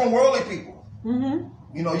expect that from worldly people.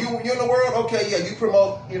 You know, you're in the world, okay, yeah, you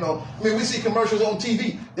promote, you know, I mean, we see commercials on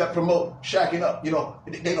TV that promote shacking up, you know,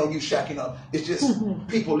 they don't use shacking up. It's just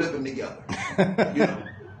people living together, you know,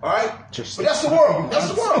 all right? But that's the world. That's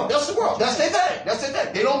the world. That's the world. That's their thing. That's their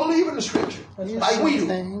thing. They don't believe in the scripture like we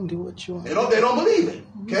do. Do what you want. They don't believe it,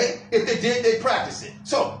 okay? If they did, they practice it.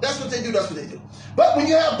 So that's what they do. That's what they do. But when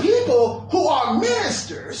you have people who are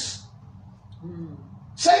ministers,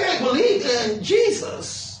 say they believe in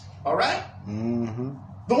Jesus, all right?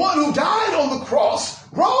 The one who died on the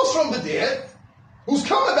cross, rose from the dead, who's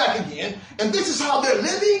coming back again, and this is how they're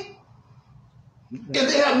living, and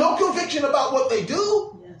they have no conviction about what they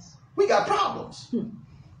do, Yes. we got problems.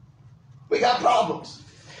 We got problems.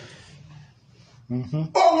 Or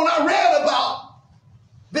when I read about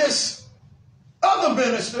this other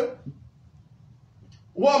minister,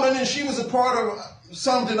 woman, and she was a part of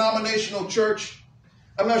some denominational church.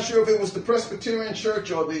 I'm not sure if it was the Presbyterian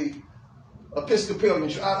church or the Episcopalian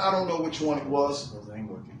church. I don't know which one it was.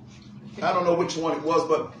 I don't know which one it was,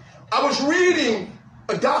 but I was reading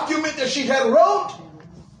a document that she had wrote,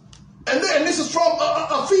 and this is from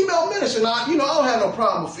a female minister. Now, you know, I don't have no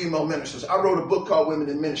problem with female ministers. I wrote a book called Women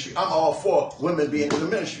in Ministry. I'm all for women being in the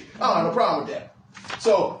ministry. I don't have no problem with that.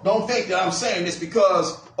 So don't think that I'm saying this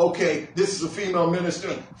because, okay, this is a female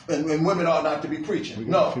minister and women ought not to be preaching.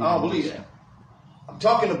 No, I don't believe that. I'm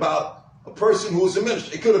talking about a person who is a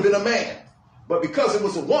minister. It could have been a man. But because it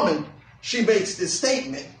was a woman, she makes this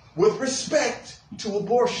statement with respect to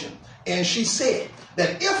abortion. And she said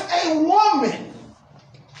that if a woman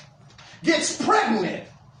gets pregnant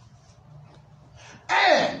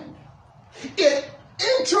and it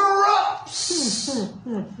interrupts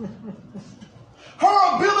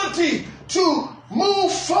her ability to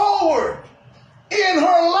move forward in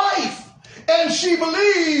her life, and she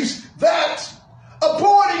believes that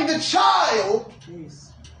aborting the child,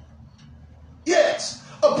 yes,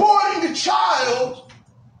 aborting the child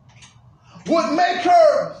would make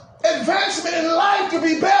her advancement in life to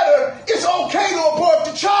be better, it's okay to abort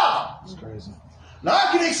the child. That's crazy. Now,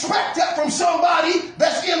 I can expect that from somebody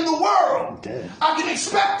that's in the world. Okay. I can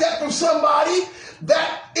expect that from somebody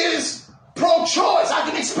that is pro-choice. I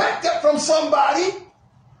can expect that from somebody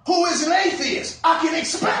who is an atheist. I can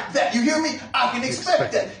expect that. You hear me? I can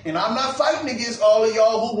expect that. And I'm not fighting against all of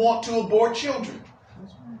y'all who want to abort children.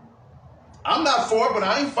 I'm not for it, but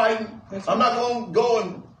I ain't fighting. I'm not going to go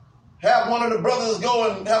and have one of the brothers go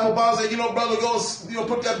and have a bomb say, you know, brother, go, you know,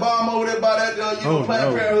 put that bomb over there by that, Planned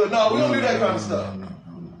Parenthood. No, we don't do that kind of stuff. No.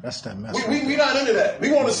 That's that mess. We're not into that.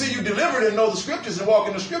 We want to see you delivered and know the scriptures and walk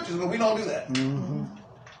in the scriptures, but we don't do that.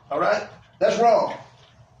 All right? That's wrong.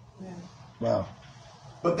 Wow.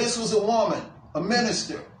 But this was a woman, a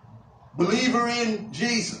minister, believer in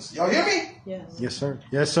Jesus. Y'all hear me? Yes. Yes, sir.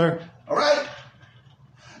 Yes, sir. All right?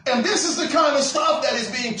 And this is the kind of stuff that is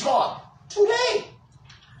being taught today.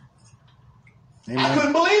 Amen. I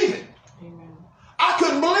couldn't believe it. Amen. I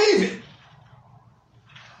couldn't believe it.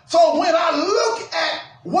 So when I look at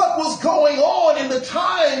what was going on in the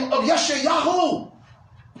time of Yeshayahu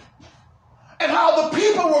and how the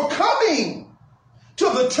people were coming to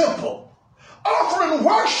the temple, offering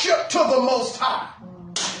worship to the Most High.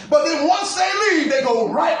 But then once they leave, they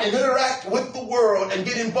go right and interact with the world and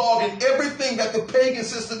get involved in everything that the pagan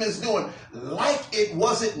system is doing like it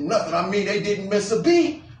wasn't nothing. I mean, they didn't miss a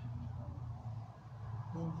beat.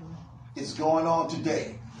 It's going on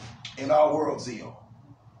today in our world, Zio.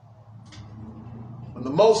 When the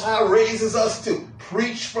Most High raises us to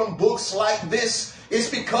preach from books like this, It's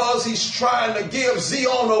because he's trying to give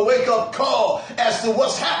Zion a wake-up call as to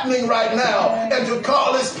what's happening right now and to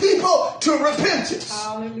call his people to repentance.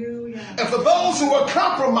 Hallelujah. And for those who are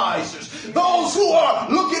compromisers, those who are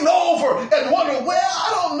looking over and wondering, well,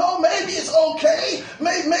 I don't know, maybe it's okay.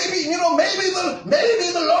 Maybe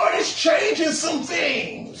the Lord is changing some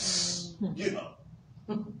things. You know.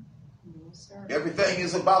 Everything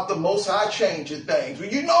is about the Most High changing things.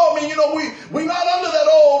 We're not under that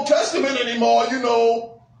Old Testament anymore,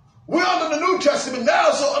 We're under the New Testament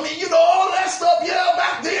now. So, all that stuff, yeah,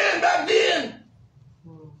 back then.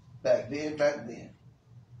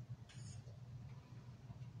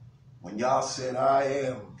 When y'all said, I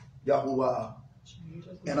am Yahuwah,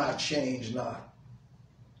 and I change not.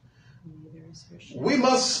 We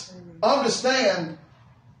must understand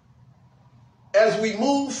as we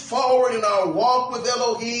move forward in our walk with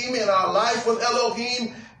Elohim, in our life with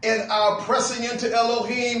Elohim, in our pressing into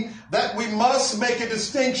Elohim, that we must make a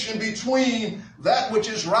distinction between that which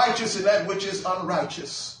is righteous and that which is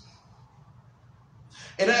unrighteous.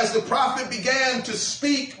 And as the prophet began to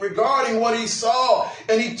speak regarding what he saw,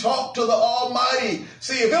 and he talked to the Almighty,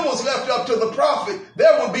 see, if it was left up to the prophet,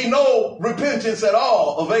 there would be no repentance at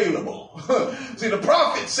all available. See, the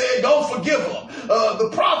prophet said, don't forgive them. The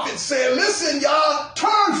prophet said, listen, y'all,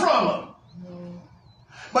 turn from them.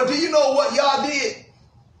 But do you know what Yah did?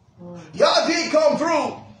 Yah did come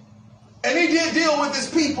through, and he did deal with his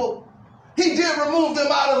people. He did remove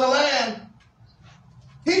them out of the land.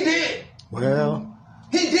 He did. Well,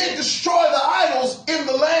 he did destroy the idols in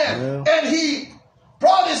the land, and he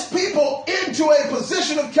brought his people into a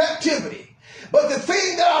position of captivity. But the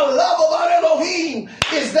thing that I love about Elohim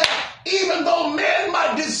is that even though man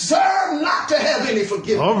might deserve not to have any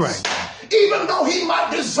forgiveness, all right, even though he might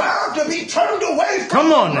deserve to be turned away from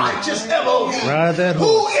the righteous Elohim,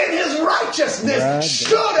 who in his righteousness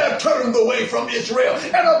should have turned away from Israel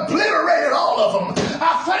and obliterated all of them,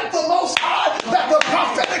 I thank the Most High that the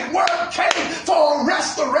prophetic word came for a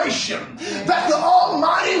restoration, that the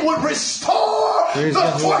Almighty would restore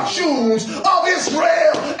the fortunes of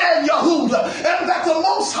Israel and Yehudah, and that the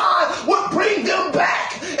Most High would bring them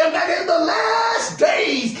back, and that in the last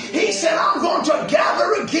days, he said, I'm going to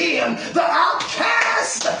gather again the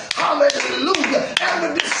outcast, hallelujah, and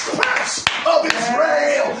the dispersed of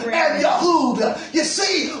Israel and Yehudah. You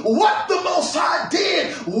see, what the Most High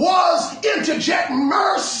did was interject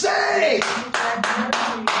mercy.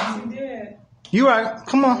 You right.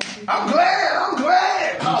 Come on. I'm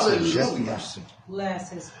glad. Hallelujah. Bless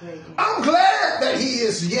his great name. I'm glad that he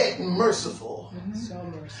is yet merciful. So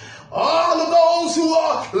merciful. All of those who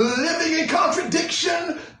are living in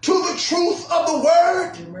contradiction to the truth of the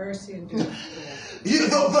word, Your mercy and the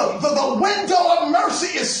window of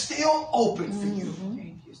mercy is still open for you.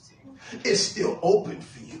 Thank you, sir. It's still open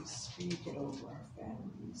for you. Speak it over our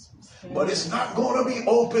families. But it's not going to be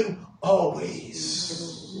open always.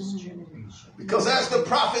 Because as the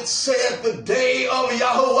prophet said, the day of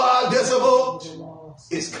Yahuwah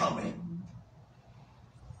Desavot is coming.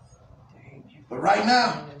 But right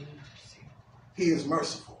now, he is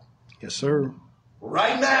merciful. Yes, sir.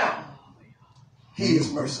 Right now, he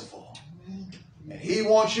is merciful. And he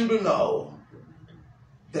wants you to know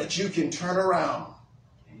that you can turn around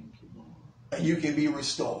and you can be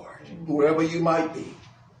restored, whoever you might be.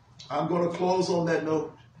 I'm going to close on that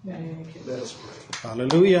note. Let us pray.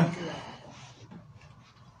 Hallelujah.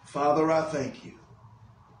 Father, I thank you.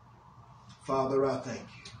 Father, I thank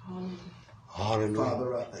you. Hallelujah.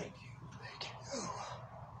 Father, I thank you.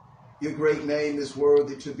 Your great name is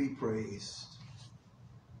worthy to be praised.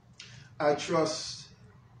 I trust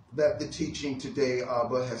that the teaching today,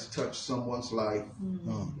 Abba, has touched someone's life.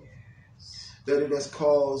 That it has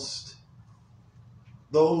caused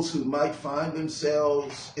those who might find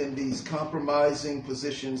themselves in these compromising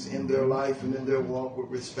positions in their life and in their walk with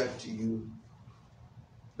respect to you,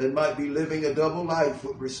 that might be living a double life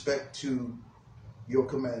with respect to your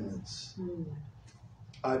commandments.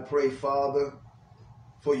 I pray, Father,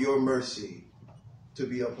 for your mercy to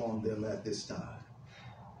be upon them at this time.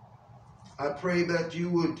 I pray that you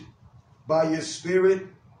would, by your Spirit,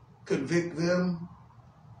 convict them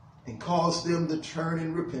and cause them to turn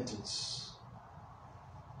in repentance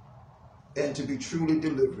and to be truly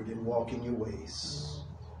delivered and walk in your ways.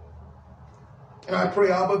 And I pray,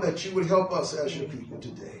 Abba, that you would help us as your people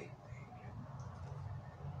today.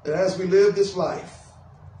 That as we live this life,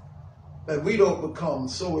 that we don't become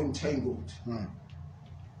so entangled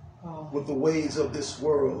with the ways of this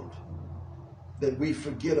world that we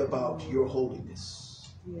forget about your holiness.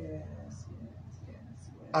 Yes.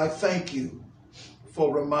 I thank you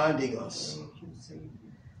for reminding us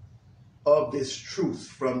of this truth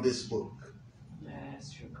from this book.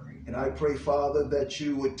 And I pray, Father, that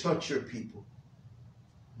you would touch your people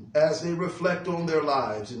as they reflect on their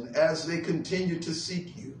lives and as they continue to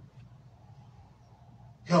seek you.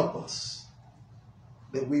 Help us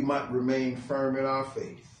that we might remain firm in our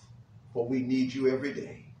faith, for we need you every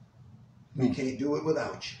day. We can't do it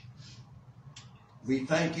without you. We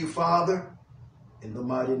thank you, Father, in the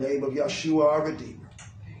mighty name of Yahshua, our Redeemer.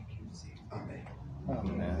 Amen.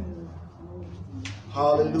 Amen.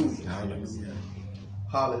 Hallelujah. Hallelujah.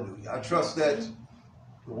 Hallelujah. I trust that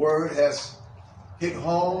the word has hit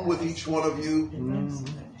home with each one of you,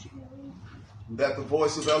 that the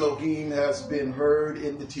voice of Elohim has been heard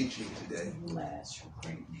in the teaching today. Bless your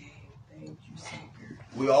great name. Thank you, Savior.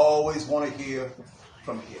 We always want to hear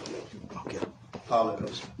from him. Okay.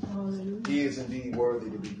 Hallelujah. Hallelujah. He is indeed worthy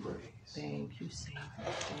to be praised. Thank you, Savior.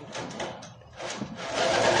 Thank you.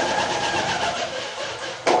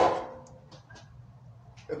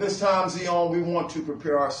 At this time, Zion, we want to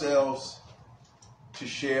prepare ourselves to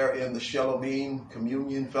share in the Shalom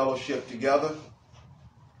communion fellowship together.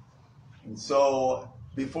 And so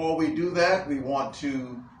before we do that, we want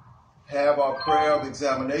to have our prayer of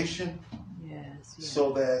examination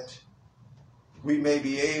so that we may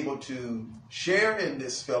be able to share in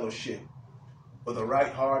this fellowship with a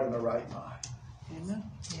right heart and a right mind. Amen.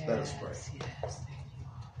 Let us pray. Yes, thank you.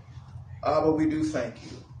 Abba, we do thank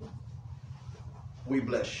you. We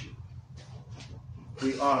bless you.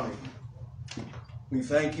 We honor you. We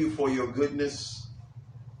thank you for your goodness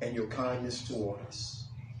and your kindness toward us.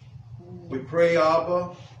 We pray,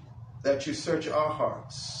 Abba, that you search our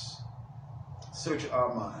hearts, search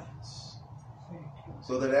our minds,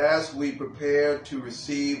 so that as we prepare to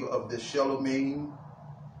receive of this Shalom,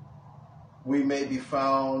 we may be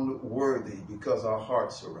found worthy because our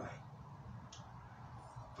hearts are right.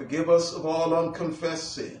 Forgive us of all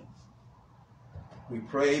unconfessed sin. We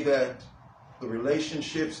pray that the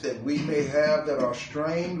relationships that we may have that are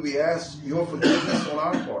strained, we ask your forgiveness on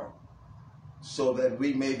our part so that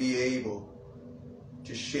we may be able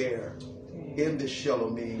to share in this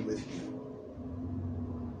Shalom with you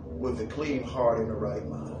with a clean heart and a right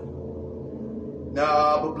mind.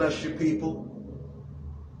 Now, Abba, bless your people.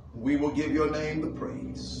 We will give your name the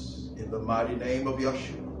praise in the mighty name of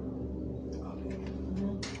Yahshua.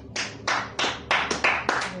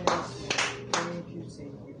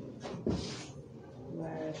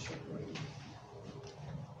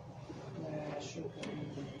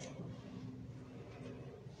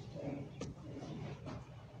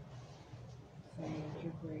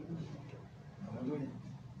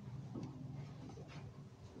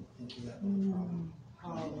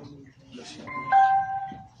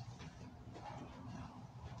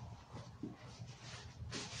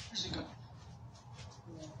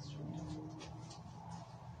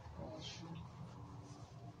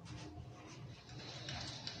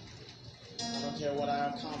 I don't care what I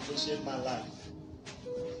accomplish in my life.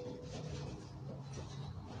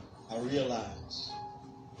 I realize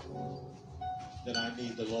that I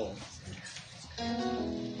need the Lord.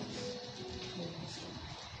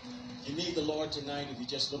 You need the Lord tonight if you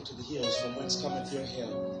just look to the hills from whence cometh your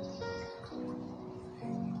help.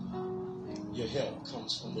 Your help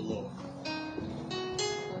comes from the Lord.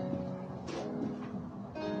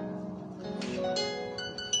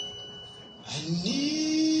 I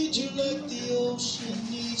need you like the ocean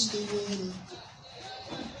needs the water,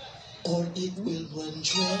 or it will run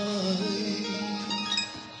dry.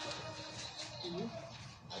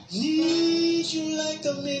 I need you like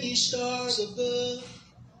the many stars above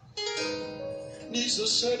needs the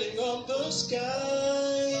setting on the sky.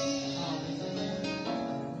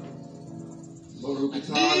 Baruch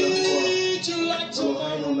I need you like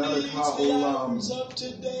tomorrow needs the hours of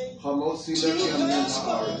today to pass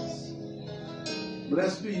by.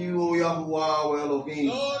 Blessed be you, O Yahuwah, O Elohim,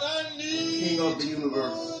 Lord, I need King of the you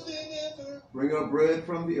universe. more than ever. Bring up bread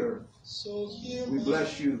from the earth. So hear We my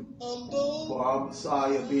bless you humble for our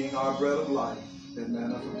Messiah being our bread of life and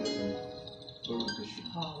manna from heaven. Baruch Hashem.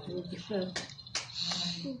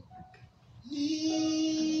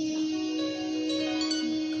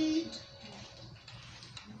 need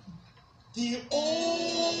the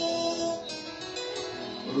old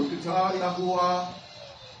Baruch atah Yahuwah,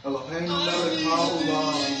 Eloheinu melech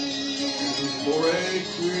haolam, borei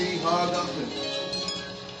kri hadafen.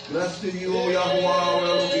 Blessed are you, O Yahuwah, O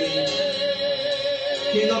Elohim,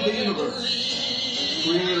 King of the universe,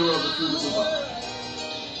 creator of the fruits of life.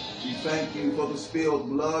 We thank you for the spilled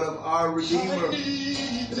blood of our Redeemer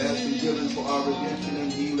that has been given for our redemption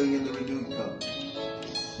and healing in the renewed covenant.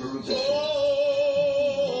 Baruch Hashem.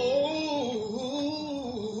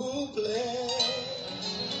 oh, bless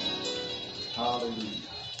Hallelujah.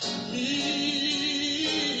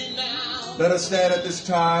 me Let us stand at this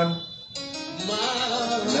time.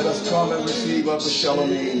 Let us come and receive of the Shalom.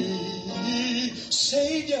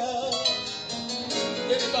 Savior.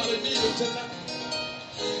 Anybody need him tonight?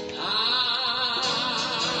 I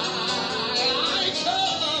come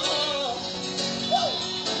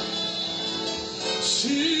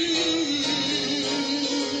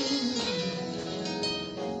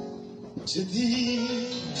to thee.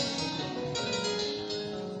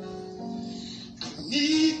 I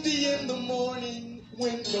need thee in the morning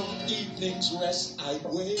when from evening's rest I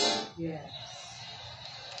wake. Yes.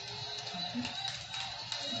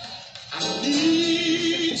 I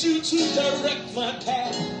need you to direct my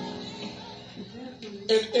path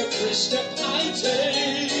in every step I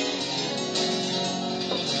take.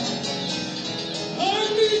 I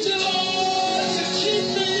need you, Lord, to keep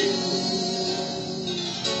me.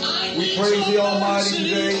 I We need praise the your Almighty mercy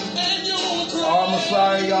today, and your grace. our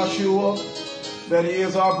Messiah Yahshua, that He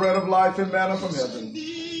is our bread of life and manna from heaven.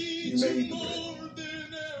 You may eat the bread. More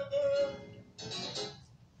than ever.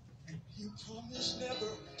 You promised never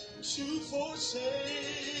to forsake.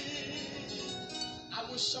 I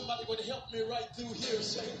wish somebody would help me right through here.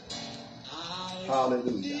 Say, I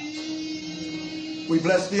Hallelujah. need We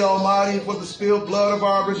bless the Almighty for the spilled blood of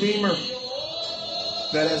our Redeemer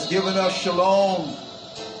that has given us shalom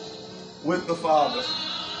with the Father.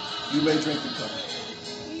 You may drink the cup.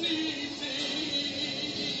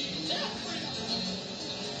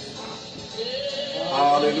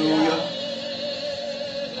 Hallelujah.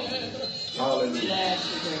 Hallelujah. Glad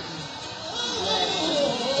to be here.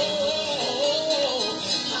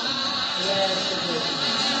 Glad to be here.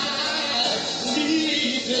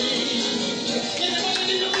 Anybody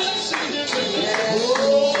need a blessing?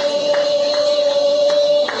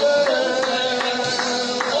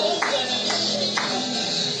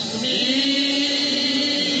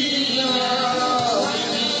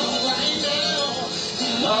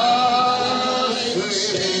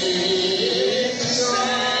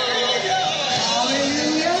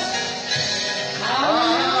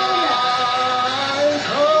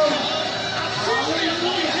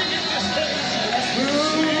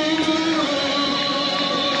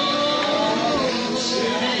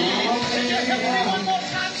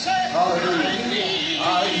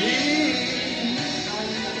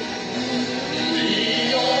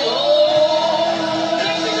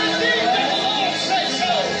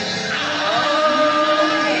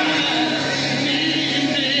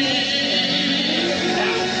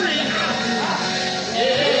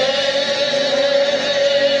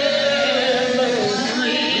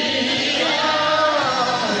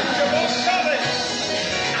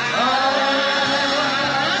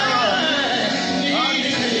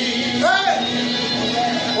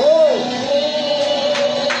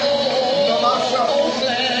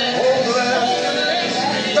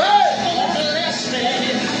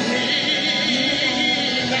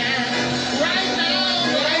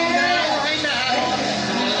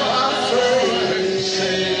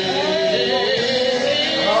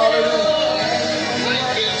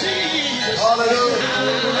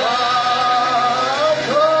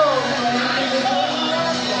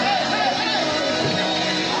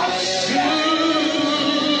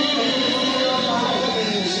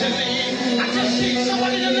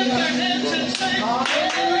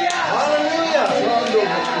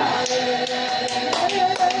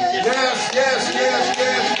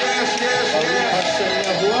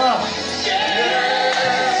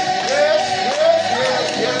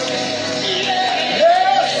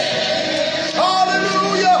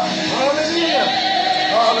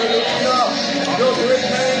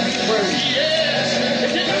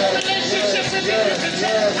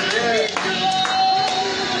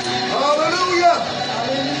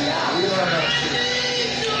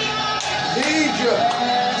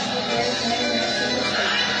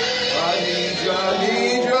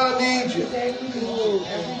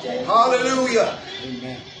 Hallelujah.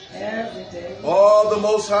 Oh, the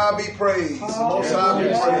Most High be praised. The Most High be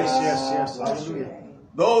praised. Yes. Hallelujah.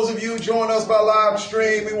 Those of you who join us by live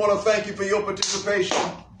stream, we want to thank you for your participation.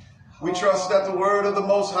 We trust that the word of the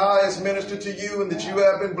Most High has ministered to you and that you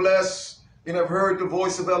have been blessed and have heard the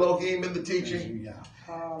voice of Elohim in the teaching.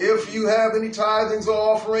 If you have any tithings or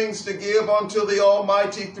offerings to give unto the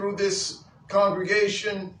Almighty through this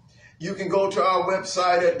congregation, you can go to our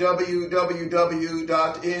website at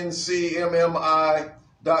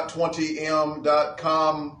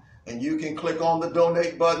www.ncmmi.20m.com and you can click on the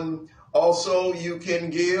donate button. Also, you can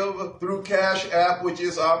give through Cash App, which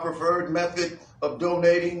is our preferred method of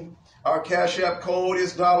donating. Our Cash App code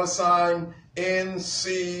is $NCMMI.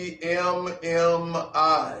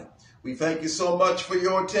 We thank you so much for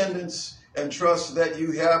your attendance. and trust that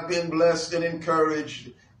you have been blessed and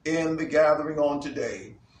encouraged in the gathering on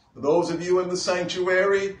today. For those of you in the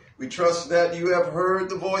sanctuary, we trust that you have heard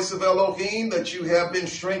the voice of Elohim, that you have been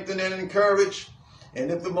strengthened and encouraged.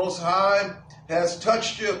 And if the Most High has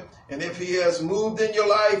touched you, and if he has moved in your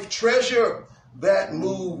life, treasure that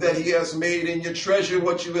move that he has made in you. Treasure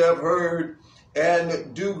what you have heard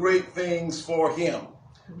and do great things for him.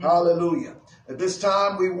 Hallelujah. At this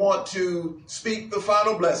time, we want to speak the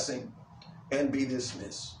final blessing and be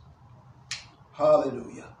dismissed.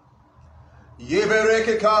 Hallelujah.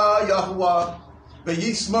 Yeberekeka Yahuwah,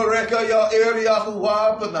 Veyismareka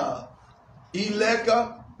Yahuwah Panah,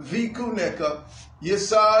 Ileka Vikuneka,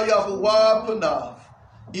 Yeshayahu Panav,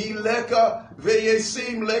 Ileka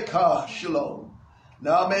Veyesim Leka Shalom.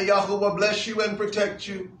 Now may Yahuwah bless you and protect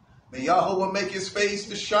you. May Yahuwah make his face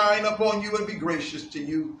to shine upon you and be gracious to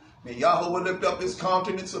you. May Yahuwah lift up his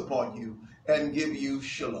countenance upon you and give you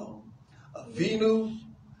shalom. Avinu,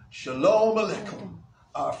 shalom aleichem.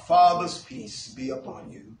 Our Father's peace be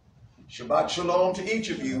upon you. Shabbat shalom to each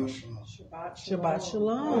of you. Shabbat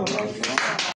shalom.